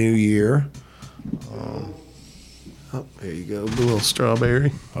the new year. There you go. A little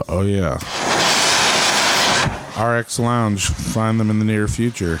strawberry. Oh, yeah. RX Lounge. Find them in the near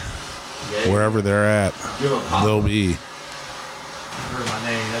future. Wherever they're at, they'll be. Heard my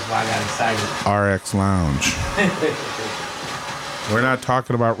name. That's why I got excited. RX Lounge. We're not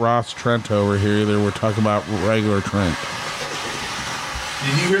talking about Ross Trent over here either. We're talking about regular Trent.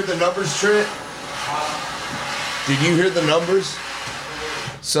 Did you hear the numbers, Trent? Did you hear the numbers?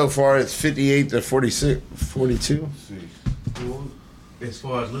 So far, it's 58 to 46, 42. As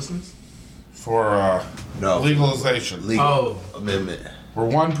far as listeners? For legalization. Legal amendment. We're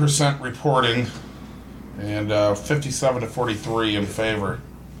 1% reporting and 57 to 43 in favor.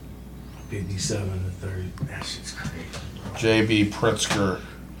 57 to 30. That shit's crazy. J.B. Pritzker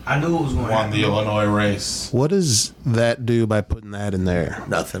I knew it was going to won happen. the Illinois race. What does that do by putting that in there?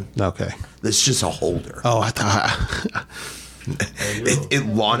 Nothing. Okay. It's just a holder. Oh, I thought It it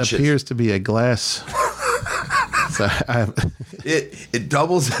launches. appears to be a glass. So It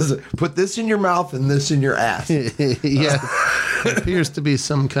doubles as put this in your mouth and this in your ass. yeah, it appears to be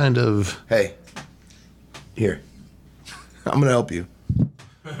some kind of. Hey, here. I'm gonna help you.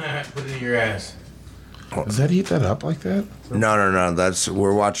 Put it in your ass. Does that heat that up like that? No.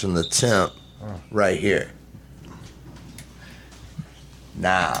 We're watching the temp right here.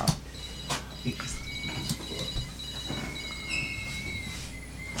 Now.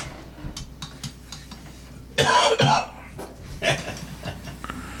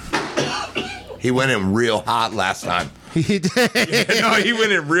 He went in real hot last time. He did. No, he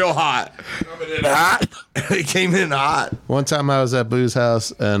went in real hot. Coming in hot. He came in hot. One time I was at Boo's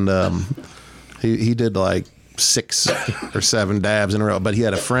house and he did like 6 or 7 dabs in a row, but he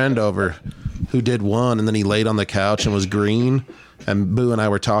had a friend over who did one and then he laid on the couch and was green. And Boo and I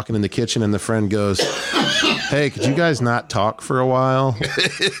were talking in the kitchen and the friend goes, "Hey, could you guys not talk for a while?"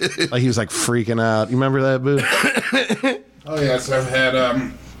 Like he was like freaking out. You remember that, Boo? Oh yes, I've had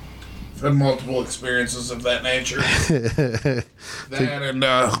multiple experiences of that nature. That and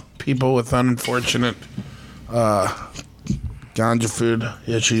people with unfortunate ganja food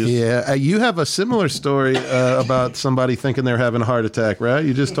issues. Yeah, you have a similar story about somebody thinking they're having a heart attack, right?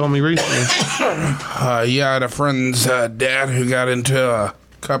 You just told me recently. Yeah, I had a friend's dad who got into a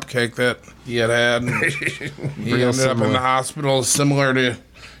cupcake that he had. And he Real ended up in similar. the hospital, similar to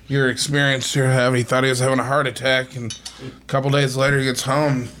your experience you're having. He thought he was having a heart attack, and a couple days later he gets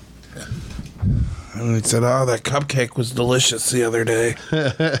home. And he said, "Oh, that cupcake was delicious the other day."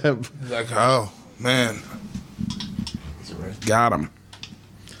 He's like, "Oh, man. Got him."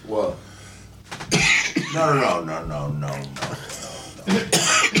 Whoa. No.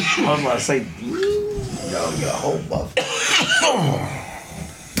 I was about to say, No, hold up.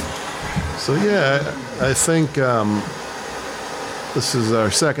 So yeah, I think this is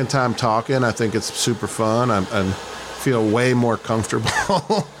our second time talking. I think it's super fun. I feel way more comfortable.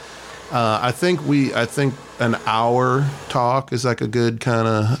 I think an hour talk is like a good kind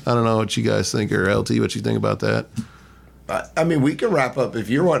of. I don't know what you guys think, or LT, what you think about that. I mean, we can wrap up if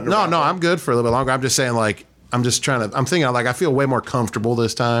you're wanting to. No, wrap up. I'm good for a little bit longer. I'm just saying, like, I'm thinking, like, I feel way more comfortable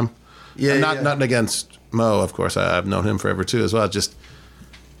this time. Yeah, And yeah. nothing against Mo, of course. I've known him forever too, as well. Just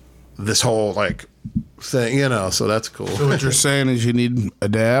this whole like thing, so that's cool. So what you're saying is you need a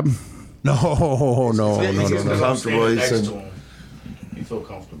dab? No. Comfortable, he next said. to him. You feel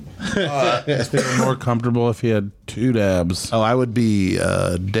comfortable. More comfortable if you had 2 dabs. Oh, I would be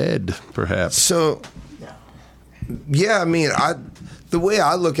dead, perhaps. So, yeah, I mean, the way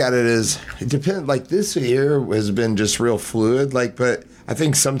I look at it is, it depends. Like this year has been just real fluid. Like, but I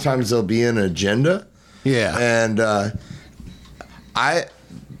think sometimes there'll be an agenda. Yeah. And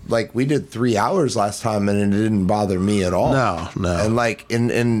we did 3 hours last time, and it didn't bother me at all. No.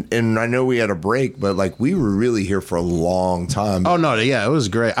 And and I know we had a break, but like we were really here for a long time. Oh no, yeah, it was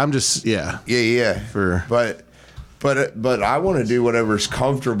great. I'm just Yeah. But I want to do whatever's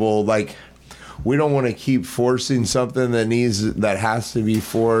comfortable. Like, we don't want to keep forcing something that has to be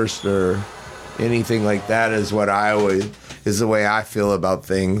forced or anything like that. Is the way I feel about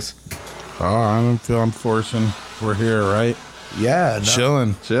things. Oh, I don't feel I'm forcing. We're here, right? Yeah,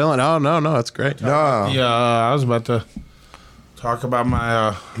 Chilling. chilling. Oh no, that's great. no. Yeah, I was about to talk about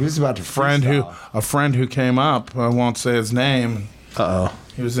my He was about to friend who came up. I won't say his name. Uh-oh.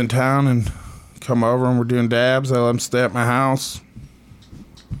 He was in town and come over and we're doing dabs. I let him stay at my house.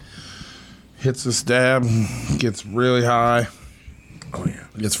 Hits this dab, gets really high. Oh yeah.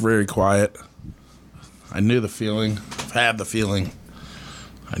 Gets very quiet. I knew the feeling. I've had the feeling.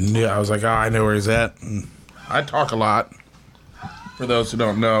 I was like, I know where he's at. And I talk a lot. For those who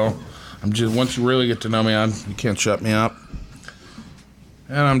don't know, once you really get to know me, you can't shut me up.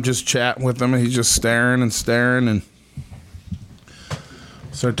 And I'm just chatting with him, and he's just staring and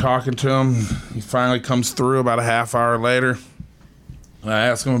start talking to him. He finally comes through about a half hour later. I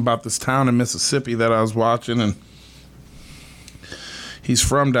asked him about this town in Mississippi that I was watching, and he's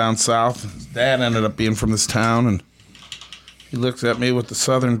from down south. His dad ended up being from this town, and he looks at me with the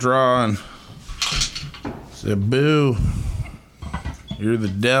southern drawl and said, "Boo, you're the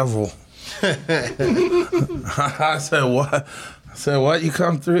devil." I said, what? I said, what? You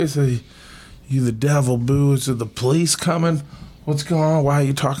come through? He said, you the devil, boo. Is the police coming? What's going on? Why are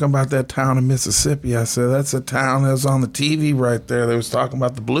you talking about that town in Mississippi? I said, that's a town that was on the TV right there. They was talking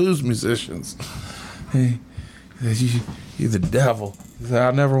about the blues musicians. He said, you the devil. He said, I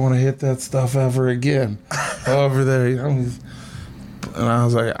never want to hit that stuff ever again. Over there. You know, and I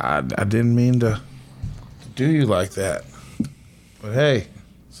was like, I didn't mean to do you like that. But hey,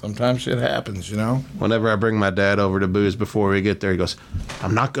 sometimes shit happens, you know? Whenever I bring my dad over to booze before we get there, he goes,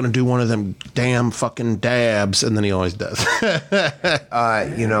 I'm not going to do one of them damn fucking dabs. And then he always does.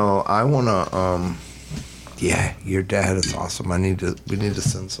 You know, I want to, yeah, your dad is awesome. We need to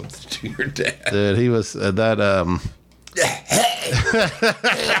send something to your dad. Dude, he was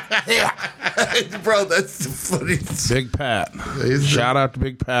Bro, that's the funniest. Big Pat. Shout out to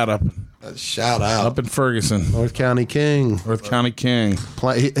Big Pat up in Ferguson. North County King. North County King.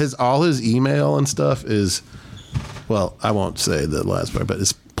 All his email and stuff is, well, I won't say the last part, but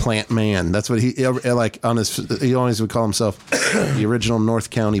it's Plant Man. That's what he like on his. He always would call himself the original North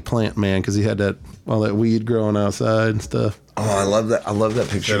County Plant Man because he had all that weed growing outside and stuff. Oh, I love that. I love that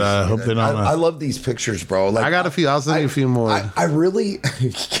picture. I love these pictures, bro. Like, I got a few. I'll send you a few more. I really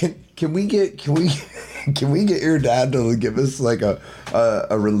can we get your dad to give us like a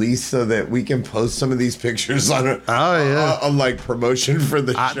release so that we can post some of these pictures on on like promotion for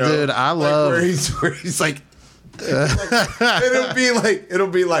the show. Dude, I love where he's like. It'll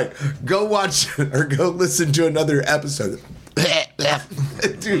be like go watch or go listen to another episode.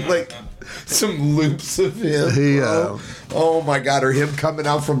 Dude, like some loops of him. Oh my god, or him coming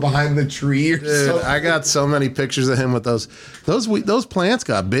out from behind the tree or something. I got so many pictures of him with those plants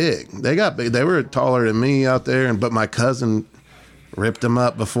got big. They got big. They were taller than me out there, but my cousin ripped them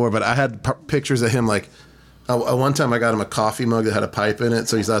up before. But I had pictures of him like. One time I got him a coffee mug that had a pipe in it,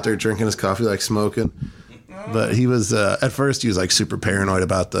 so he's out there drinking his coffee like smoking. But he was at first he was like super paranoid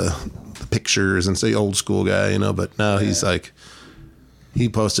about the pictures and say old school guy, you know. But now he's like he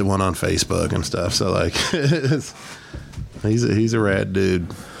posted one on Facebook and stuff. So like he's a rad dude.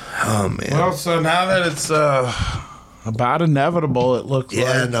 Oh man. Well, so now that it's about inevitable, it looks like.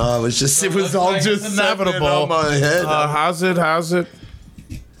 Yeah, no, it was all like just inevitable. On my head. How's it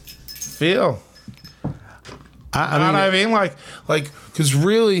feel? I mean, like, because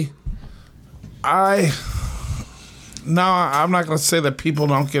really, no, I'm not going to say that people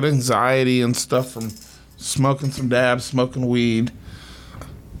don't get anxiety and stuff from smoking some dabs, smoking weed.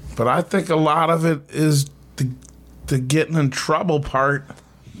 But I think a lot of it is the getting in trouble part.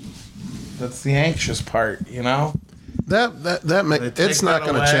 That's the anxious part, you know? It's not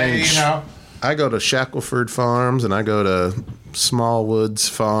going to change. You know? I go to Shackleford Farms and I go to Smallwoods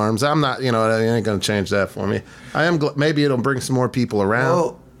Farms. I'm not, you know, it ain't going to change that for me. I am, maybe it'll bring some more people around.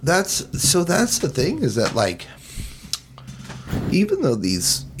 Well, that's the thing is that like, even though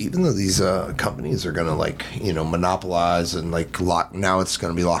these companies are gonna like, you know, monopolize and like now it's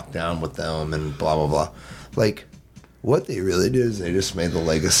gonna be locked down with them and blah blah blah, like what they really did is they just made the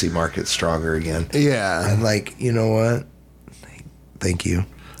legacy market stronger again. Yeah, and like, you know what? Thank you.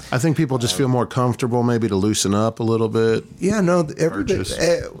 I think people just feel more comfortable maybe to loosen up a little bit. Yeah, no, everybody.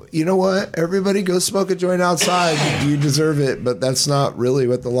 You know what? Everybody go smoke a joint outside. You deserve it, but that's not really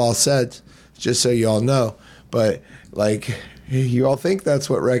what the law said. Just so you all know, but like. You all think that's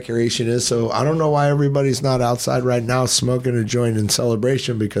what recreation is, so I don't know why everybody's not outside right now smoking a joint in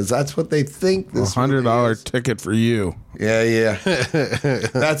celebration because that's what they think. This $100 ticket for you. Yeah.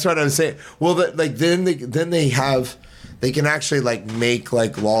 That's what I'm saying. Well, then they can actually like make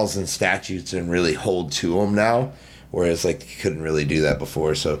like laws and statutes and really hold to them now, whereas like you couldn't really do that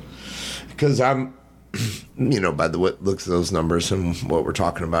before. So, because I'm, you know, by the way, looks at those numbers and what we're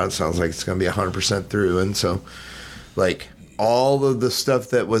talking about, it sounds like it's going to be 100% through, and so like. All of the stuff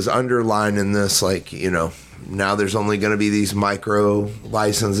that was underlined in this, like, you know, now there's only going to be these micro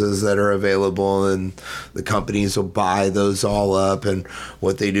licenses that are available and the companies will buy those all up. And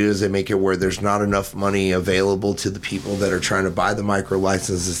what they do is they make it where there's not enough money available to the people that are trying to buy the micro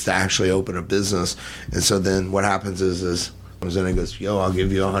licenses to actually open a business. And so then what happens is comes in and goes, yo, I'll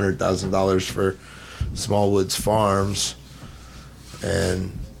give you $100,000 for Smallwoods Farms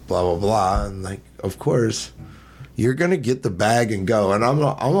and blah, blah, blah. And like, of course... You're gonna get the bag and go, and I'm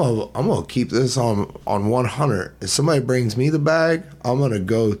gonna keep this on 100. If somebody brings me the bag, I'm gonna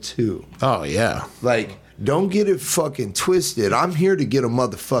go too. Oh yeah, like don't get it fucking twisted. I'm here to get a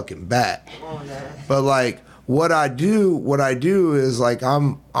motherfucking bag, but like what I do is like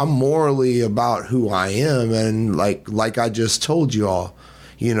I'm morally about who I am, and like I just told you all,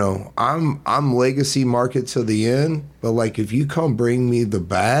 you know, I'm legacy market to the end. But like if you come bring me the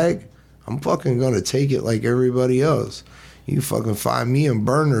bag, I'm fucking gonna take it like everybody else. You fucking find me and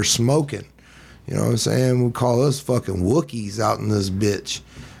Burner smoking. You know what I'm saying? We call us fucking Wookiees out in this bitch.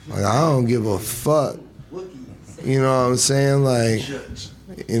 Like, I don't give a fuck. You know what I'm saying? Like,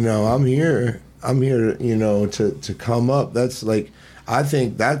 you know, I'm here, you know, to come up. That's like, I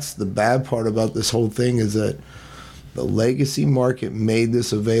think that's the bad part about this whole thing is that the legacy market made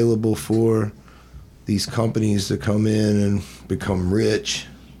this available for these companies to come in and become rich.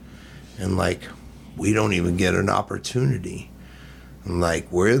 And like, we don't even get an opportunity. And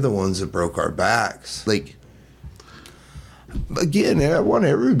like, we're the ones that broke our backs. Like, again, I want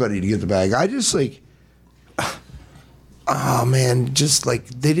everybody to get the bag. I just like, oh man, just like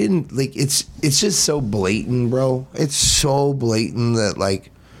they didn't like. It's just so blatant, bro. It's so blatant that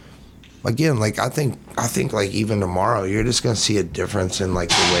like, again, like I think like even tomorrow you're just gonna see a difference in like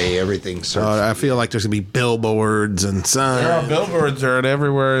the way everything's. I feel like there's gonna be billboards and signs. Yeah, billboards are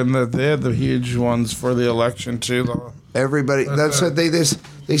everywhere, and they had the huge ones for the election too. Though. Everybody, that's what they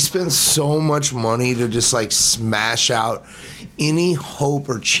spend so much money to just like smash out any hope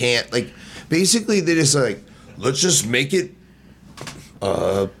or chance. Like basically, they just like, let's just make it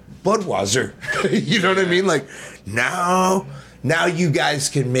Budweiser. You know what I mean? Like now you guys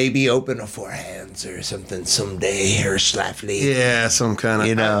can maybe open a Four Hands or something someday or Schlafly. Yeah, some kind of,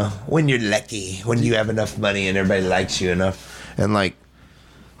 you know, when you're lucky, when you have enough money and everybody likes you enough, and like.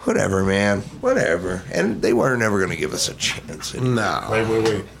 Whatever, man. Whatever. And they weren't ever going to give us a chance. No.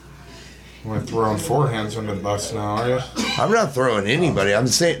 Wait. We're throwing Four Hands under the bus now, are you? I'm not throwing anybody. I'm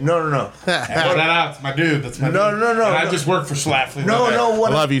saying, no. Put that out. It's my dude. That's my dude. No. And I just work for Schlafly. No. I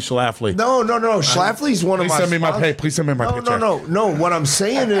love you, Schlafly. No. Schlafly's one of my Please send me my picture. No. What I'm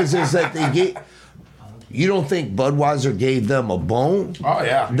saying is that they gave... You don't think Budweiser gave them a bone? Oh,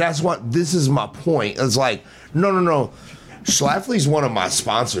 yeah. This is my point. It's like, no. Schlafly's one of my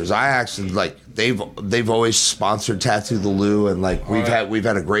sponsors. I actually like they've always sponsored Tattoo the Lou, and like we've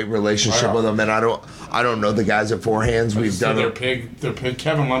had a great relationship with them. And I don't know the guys at Four Hands. We've done their pig.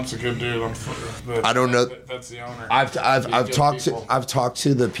 Kevin Lump's a good dude. I don't know. That's the owner. I've talked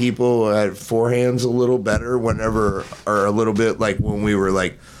to the people at Four Hands a little better whenever, or a little bit like when we were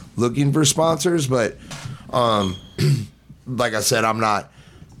like looking for sponsors, but like I said, I'm not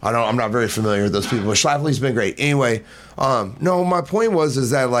very familiar with those people. But Schlafly's been great. Anyway, no, my point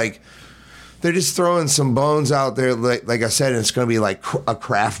is that like they're just throwing some bones out there. Like I said, it's going to be like a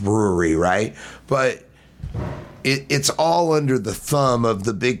craft brewery, right? But it's all under the thumb of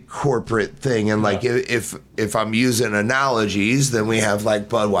the big corporate thing. And like if I'm using analogies, then we have like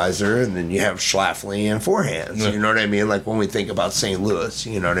Budweiser, and then you have Schlafly and Four Hands. You know what I mean? Like when we think about St. Louis,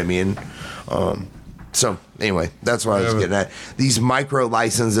 you know what I mean? So anyway, that's what I was getting at. These micro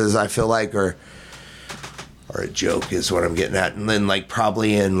licenses, I feel like, are a joke, is what I'm getting at. And then like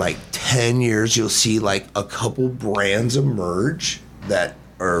probably in like 10 years, you'll see like a couple brands emerge that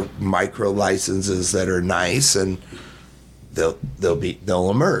are micro licenses that are nice, and they'll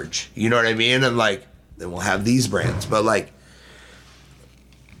emerge. You know what I mean? And like then we'll have these brands, but like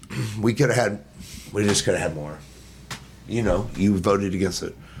we just could have had more. You know, you voted against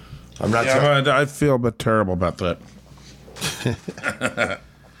it. I'm not. Yeah, I feel a bit terrible about that.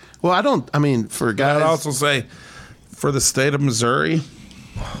 Well, for guys. I'd also say, for the state of Missouri,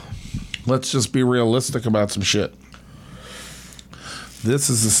 let's just be realistic about some shit. This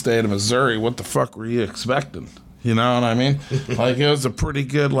is the state of Missouri. What the fuck were you expecting? You know what I mean? Like, it was a pretty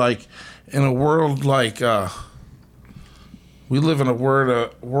good, like, in a world like, we live in a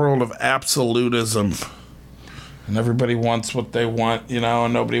world of absolutism. And everybody wants what they want, you know,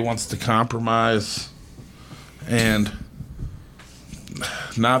 and nobody wants to compromise. And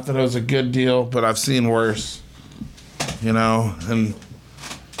not that it was a good deal, but I've seen worse, you know. And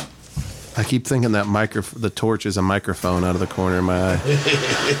I keep thinking that the torch is a microphone out of the corner of my eye.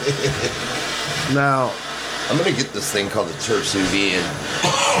 Now, I'm going to get this thing called the Turf Sous Vide,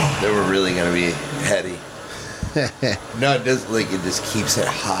 and then we're really going to be heady. No, it does, like, it just keeps it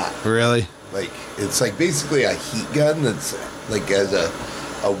hot. Really? Like, it's like basically a heat gun that's like as a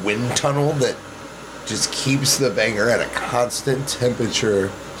wind tunnel that just keeps the banger at a constant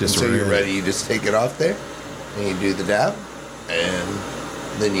temperature until you're ready. You just take it off there and you do the dab, and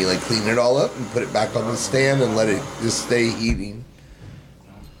then you like clean it all up and put it back on the stand and let it just stay heating.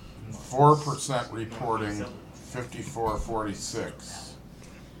 4% reporting 54.46.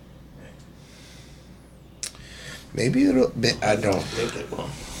 Maybe it'll. I don't think it will.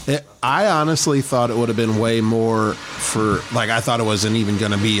 I honestly thought it would have been way more for, like, I thought it wasn't even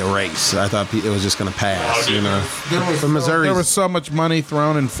going to be a race. I thought it was just going to pass, you know. There was so much money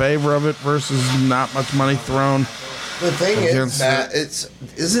thrown in favor of it versus not much money thrown The thing is against that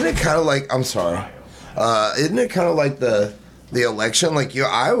isn't it kind of like, I'm sorry, isn't it kind of like the election? Like,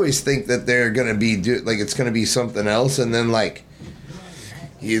 I always think that they're gonna be it's gonna be something else, and then like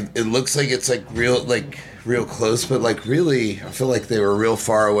it looks like it's like real close, but like really, I feel like they were real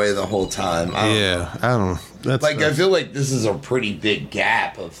far away the whole time. I don't know. That's I feel like this is a pretty big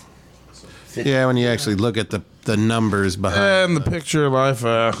gap of 50. Yeah, when you actually look at the numbers behind. And the picture of life.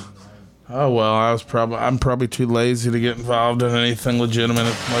 Oh well, I'm probably too lazy to get involved in anything legitimate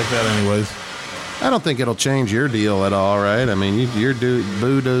like that, anyways. I don't think it'll change your deal at all, right? I mean,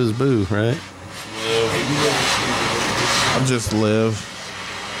 boo does boo, right? I'll just live.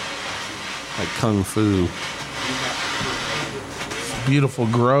 Like kung fu. Beautiful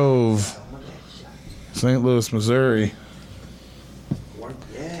Grove, St. Louis, Missouri.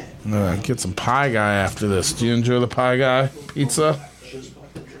 Get some Pie Guy after this. Do you enjoy the Pie Guy pizza?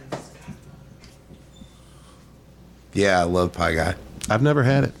 Yeah, I love Pie Guy. I've never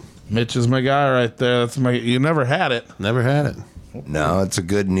had it. Mitch is my guy right there. You never had it. Never had it. No, it's a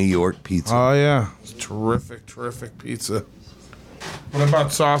good New York pizza. Oh yeah, it's terrific pizza. What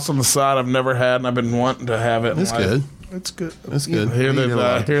about sauce on the side? I've never had, and I've been wanting to have it. It's good. It's good. It's good.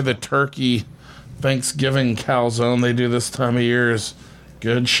 Here the turkey Thanksgiving calzone they do this time of year is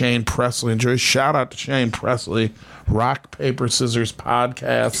good. Shane Presley. Enjoy. Shout out to Shane Presley. Rock, Paper, Scissors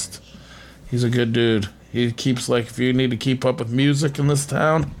podcast. He's a good dude. He keeps, like, if you need to keep up with music in this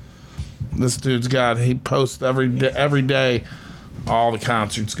town, this dude's he posts every day all the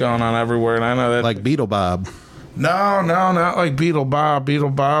concerts going on everywhere. And I know that. Like Beetle Bob. No, not like Beetle Bob. Beetle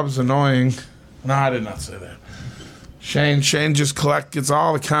Bob's annoying. No, I did not say that. Shane just gets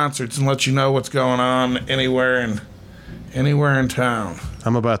all the concerts and lets you know what's going on anywhere in town.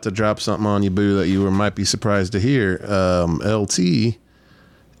 I'm about to drop something on you, Boo, that you might be surprised to hear. LT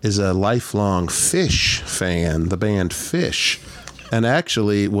is a lifelong Fish fan, the band Fish, and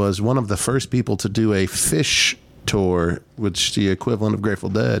actually was one of the first people to do a Fish tour, which is the equivalent of Grateful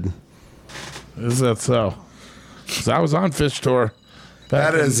Dead. Is that so? Because I was on Fish tour.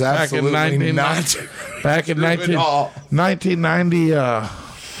 That is absolutely not back in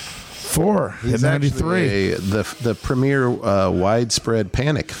 1994 and 93. The premier Widespread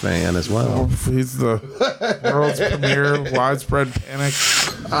Panic fan as well. He's the world's premier Widespread Panic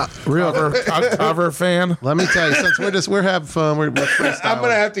cover fan. Let me tell you, since we're having fun, we're freestyling. I'm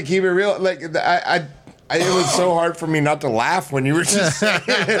gonna have to keep it real. Like it was so hard for me not to laugh when you were just saying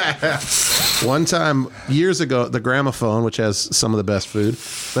it. One time, years ago, the Gramophone, which has some of the best food,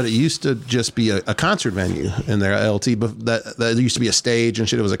 but it used to just be a concert venue in there, LT. But that used to be a stage and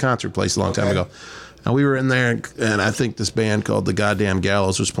shit. It was a concert place a long time ago. And we were in there, and I think this band called the Goddamn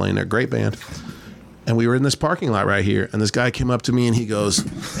Gallows was playing there. Great band. And we were in this parking lot right here, and this guy came up to me and he goes,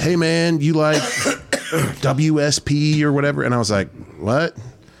 "Hey man, you like WSP or whatever?" And I was like, "What?"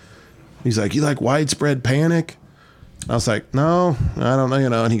 He's like, "You like Widespread Panic?" I was like, "No, I don't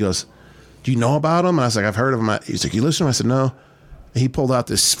know, And he goes, "Do you know about them?" And I was like, "I've heard of them." He's like, "You listen to them?" I said, "No." And he pulled out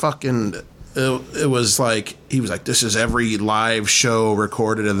this fucking, it was like, he was like, "This is every live show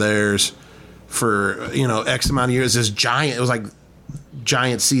recorded of theirs for, X amount of years." This giant, it was like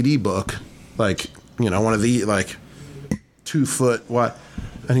giant CD book, like, one of the, like 2 foot, what?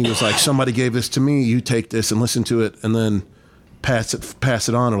 And he was like, "Somebody gave this to me. You take this and listen to it and then pass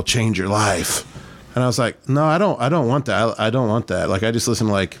it on. It'll change your life." And I was like, "No, I don't want that. I don't want that. Like, I just listen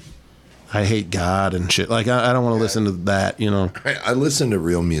to, like, I hate God and shit. Like, I don't want to listen to that, I listen to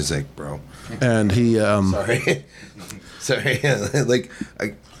real music, bro. And he, sorry,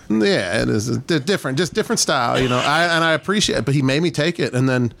 yeah, it is different style, and I appreciate it. But he made me take it, and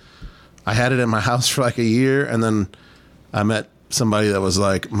then I had it in my house for like a year, and then I met somebody that was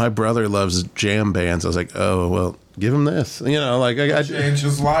like, "My brother loves jam bands." I was like, "Oh, well, give him this." I Change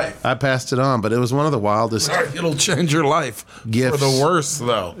his life. I passed it on, but it was one of the wildest. It'll change your life. Gifts. For the worse,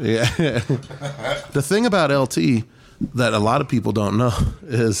 though. Yeah. The thing about LT that a lot of people don't know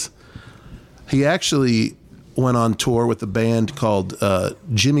is he actually went on tour with a band called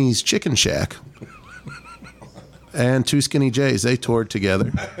Jimmy's Chicken Shack. And Two Skinny Jays, they toured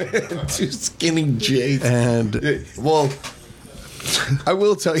together. Two Skinny Jays. And well, I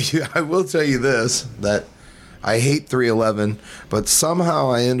will tell you this, that I hate 311, but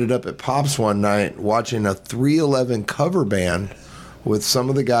somehow I ended up at Pop's one night watching a 311 cover band with some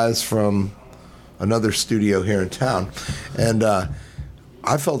of the guys from another studio here in town. And I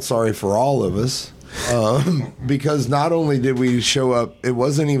felt sorry for all of us. Because not only did we show up, it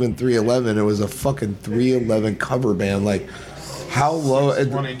wasn't even 311, it was a fucking 311 cover band. Like, how low?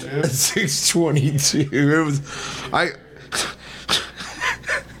 622. 622. It was,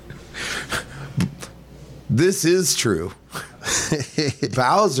 This is true.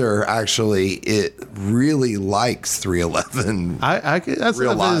 Bowser actually, it really likes 311. I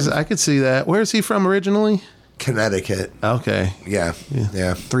could see that. Where's he from originally? Connecticut. Okay. Yeah.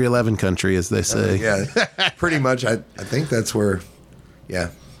 311 country, as they say. Yeah. Pretty much. I think that's where,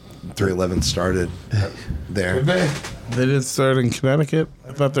 311 started there. They didn't start in Connecticut?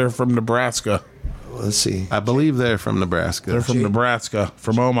 I thought they were from Nebraska. Let's see. I believe they're from Nebraska. They're from Nebraska,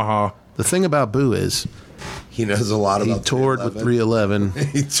 from Omaha. The thing about Boo is He knows a lot he about toured with 311.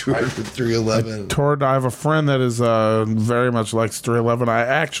 He toured with 311. I have a friend that is very much likes 311. I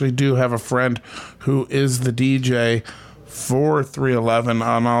actually do have a friend who is the DJ for 311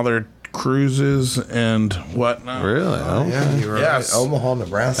 on all their cruises and whatnot. Really? Oh, Yeah, you were Yes. right. Omaha,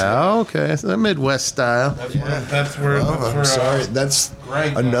 Nebraska. okay. So that Midwest style. That's where I'm sorry. That's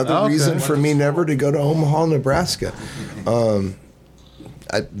Greg- another Okay. reason for me never to go to Omaha, Nebraska.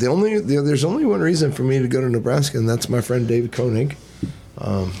 There's only one reason for me to go to Nebraska, and that's my friend David Koenig.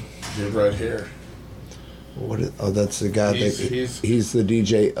 Dude, right here. That's the guy he's the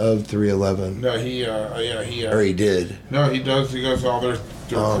DJ of 311. No, he Or he did. No, he does. He goes all their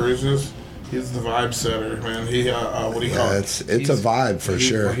cruises. He's the vibe setter, man. He what do you call it? It's a vibe for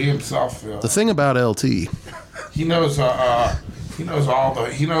sure. He himself feels. The thing about LT, He knows all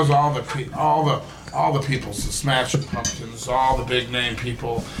the peoples, the Smashing Pumpkins, all the big name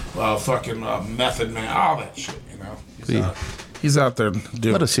people, fucking Method Man, all that shit. You know, he's out there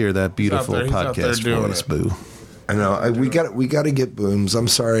doing. let us hear that beautiful he's out there podcast doing voice, it. Boo. I know. We got to get booms. I'm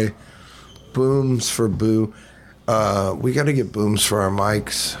sorry, booms for Boo. We got to get booms for our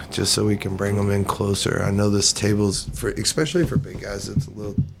mics just so we can bring them in closer. I know this table's especially for big guys. It's a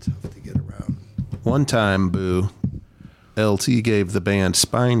little tough to get around. One time, Boo, LT gave the band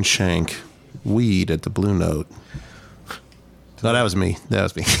Spine Shank weed at the Blue Note. No, that was me.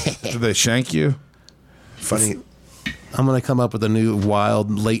 Did they shank you? Funny. I'm gonna come up with a new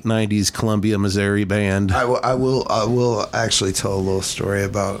wild late '90s Columbia, Missouri band. I will actually tell a little story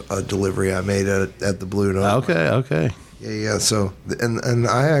about a delivery I made at the Blue Note. Okay. Yeah. So and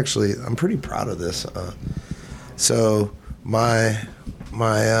I'm pretty proud of this. So my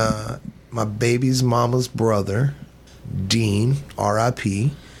baby's mama's brother, Dean,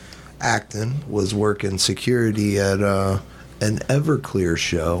 R.I.P. Acton, was working security at an Everclear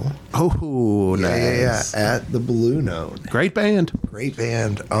show. Oh, nice. Yeah, at the Blue Note. Great band. Great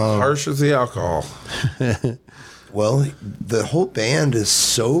band. Harsh as the alcohol. Well, the whole band is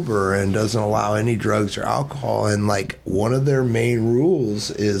sober and doesn't allow any drugs or alcohol. And like one of their main rules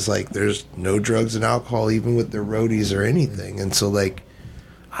is like there's no drugs and alcohol even with their roadies or anything. And so like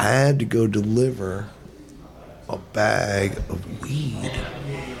I had to go deliver a bag of weed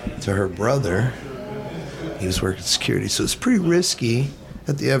to her brother. He was working security, so it's pretty risky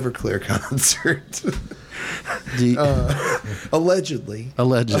at the Everclear concert. Allegedly.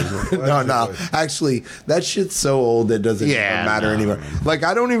 No. Actually, that shit's so old it doesn't even matter anymore. Like,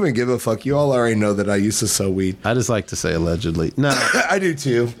 I don't even give a fuck. You all already know that I used to sell weed. I just like to say allegedly. No, I do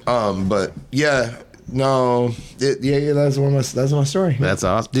too. But yeah, no. That's my story. that's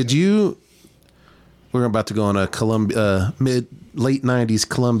awesome. Did you? We're about to go on a late '90s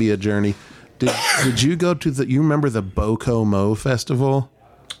Columbia journey. Did you go to you remember the Boco Mo Festival?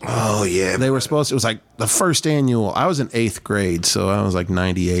 Oh yeah. They were supposed to, it was like the first annual. I was in 8th grade, so I was like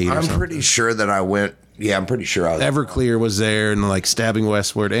 98 or I'm something. pretty sure that I went. Yeah, I'm pretty sure I was. Everclear was there and like Stabbing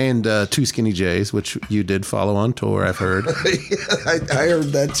Westward and Two Skinny Jays, which you did follow on tour, I've heard. I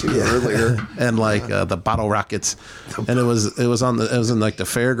heard that too earlier. And like the Bottle Rockets. And it was in like the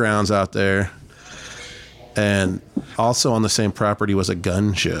fairgrounds out there. And also on the same property was a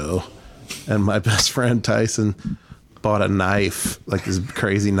gun show. And my best friend Tyson bought a knife, like this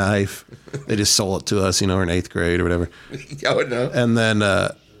crazy knife. They just sold it to us, we're in 8th grade or whatever. Oh no. And then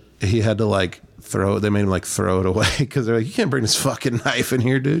he had to like they made him like throw it away because they're like, you can't bring this fucking knife in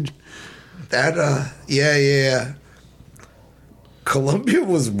here, dude. That yeah. Columbia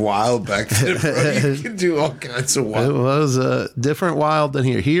was wild back then, bro. You could do all kinds of It wild. was a different wild than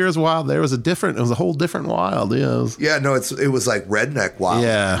here. Here is wild. It was a whole different wild. Yeah, no, it was like redneck wild.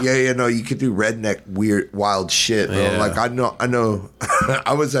 Yeah. No, you could do redneck weird wild shit, bro. Yeah. Like I know.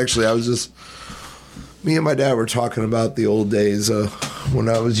 I was just me and my dad were talking about the old days when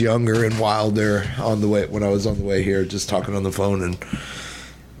I was younger and wilder when I was on the way here, just talking on the phone, and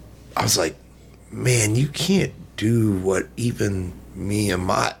I was like, man, you can't do what even me and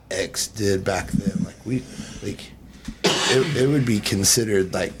my ex did back then. It would be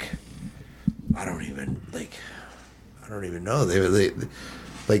considered like I don't even know. They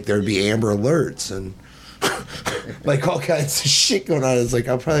like there'd be Amber Alerts and Like all kinds of shit going on. It's like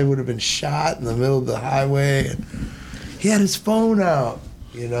I probably would have been shot in the middle of the highway. And he had his phone out,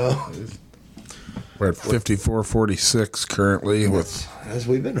 you know. We're at 54.46 currently with As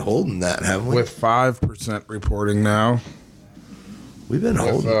we've been holding that, haven't we? with 5% reporting now. We've been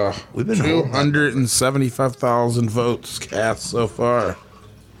holding. We've been holding 275,000 votes cast so far.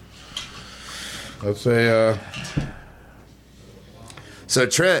 Let's say So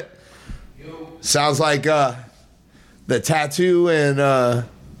Trent, sounds like the tattoo and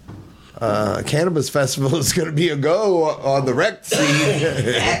cannabis festival is going to be a go on the rec scene.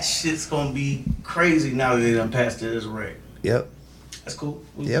 That shit's gonna be crazy now that they done passed it as a rec. Yep, That's cool.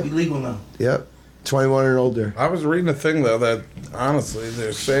 We Yep. legal now. yep. 21 and older. I was reading a thing though that honestly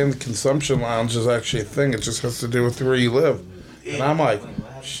they're saying the consumption lounge is actually a thing. It just has to do with where you live. And I'm like,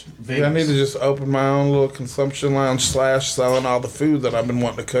 I need to just open my own little consumption lounge / selling all the food that I've been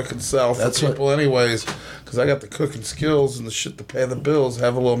wanting to cook and sell for That's people anyways. Because I got the cooking skills and the shit to pay the bills.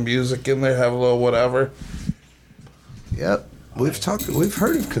 Have a little music in there, have a little whatever. Yep. We've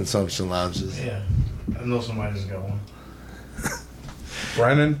heard of consumption lounges. Yeah, I know somebody that's got one.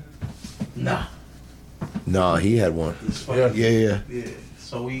 Brennan? Nah. No, he had one. It's fucking, Yeah. yeah.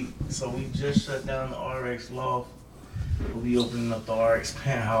 So we just shut down the RX loft. We'll be opening up the RX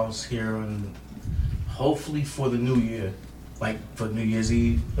penthouse here, and hopefully for the new year, like for New Year's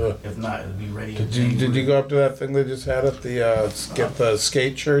Eve. If not, it'll be ready. Did you go up to that thing they just had at the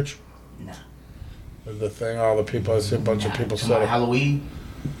skate church? Nah. The thing, all the people, I see a bunch of people set up. Halloween.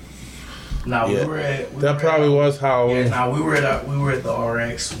 Nah, Yeah. we were at. That probably was Halloween. Yeah, nah, we were at the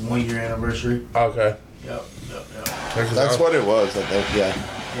RX 1 year anniversary. Okay. Yep. That's what it was, I think. Yeah.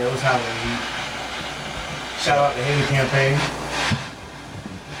 Yeah, it was Halloween. Shout out to Haley Campaign.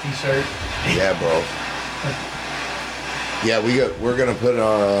 T-shirt. Yeah, bro. Yeah, we're gonna put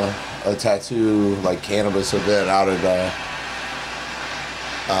on a tattoo like cannabis event out at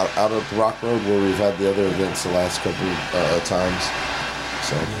the Rock Road where we've had the other events the last couple times.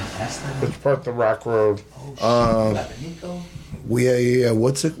 So Which part of the Rock Road? yeah.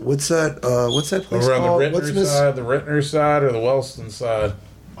 What's that? What's that place Over on called? the What's Rittner this? side, the Rittner side, or the Wellston side?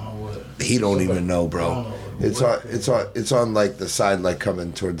 He don't even know, I don't bro. know. It's on like the side like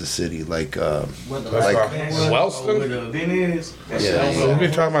coming toward the city, like What the Like- Wellston? Where the event is? That Yeah. shit don't Are go. you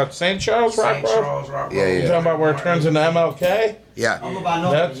talking about St. Charles Rock St. Road? Charles Rock Yeah, Road. yeah. You talking about where it turns into MLK? yeah. I'm about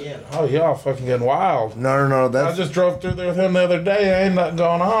no. That's Yeah. oh y'all fucking getting wild. No. I That's just drove through there with him the other day. There ain't nothing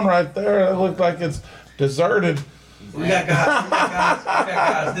going on right there. It looked like it's deserted. We got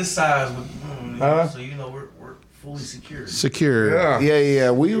guys this size, with, Huh? so you know we're fully secured. Secure. Yeah.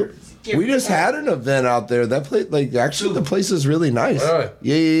 yeah. We just had an event out there. That place, like, actually, the place is really nice. Really?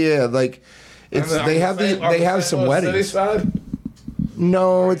 Yeah. Like, it's On they the have St. the on they the have St. some Louis weddings. City side?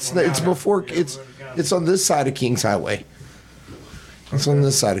 No, it's before it's on this side of Kings Highway. It's on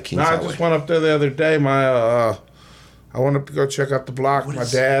this side of Kings No, I Highway. just went up there the other day. I went up to go check out the block. My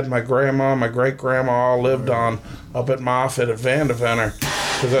dad, my grandma, my great grandma all lived on up at Moffett at Vandeventer.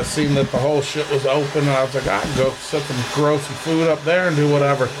 Because I seen that the whole shit was open, and I was like, I can go sit and grow some food up there and do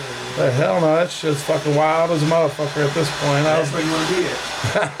whatever. The hell no, that shit's fucking wild as a motherfucker at this point. I That's was, where you want to be at.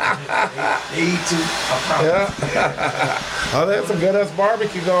 they eat too. I promise. yeah. Oh, they had some good ass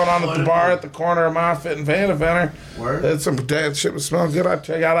barbecue going on at the bar at the corner of Moffett and Vandeventer. Word? Had some damn shit was smelling good. I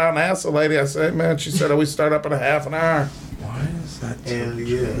got out and asked the lady. I said, man, she said, oh, we start up in a half an hour. Why is that? Hell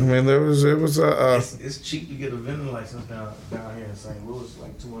yeah. I mean, it was It's cheap to get a vending license down here in St. Louis,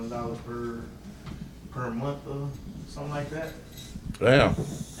 like $200 per month or something like that. damn.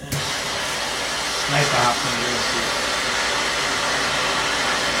 Nice to hop in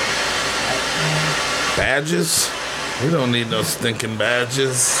Badges? We don't need no stinking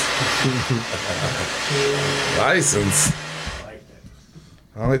badges. License. there. Like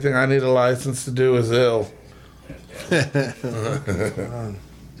that. The only thing I need a license to do is ill.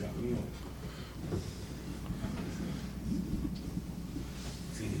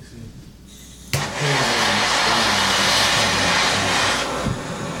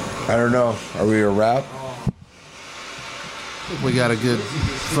 I don't know. Are we a wrap? We got a good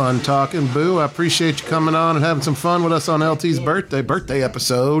fun talking. Boo, I appreciate you coming on and having some fun with us on LT's birthday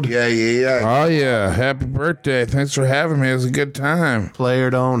episode. Yeah. Oh, yeah. Happy birthday. Thanks for having me. It was a good time. Player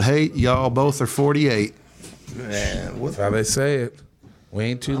don't hate. Y'all both are 48. Man, That's how they say it. We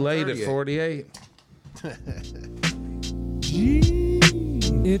ain't too late at 38. 48. Gee,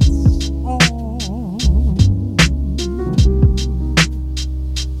 it's all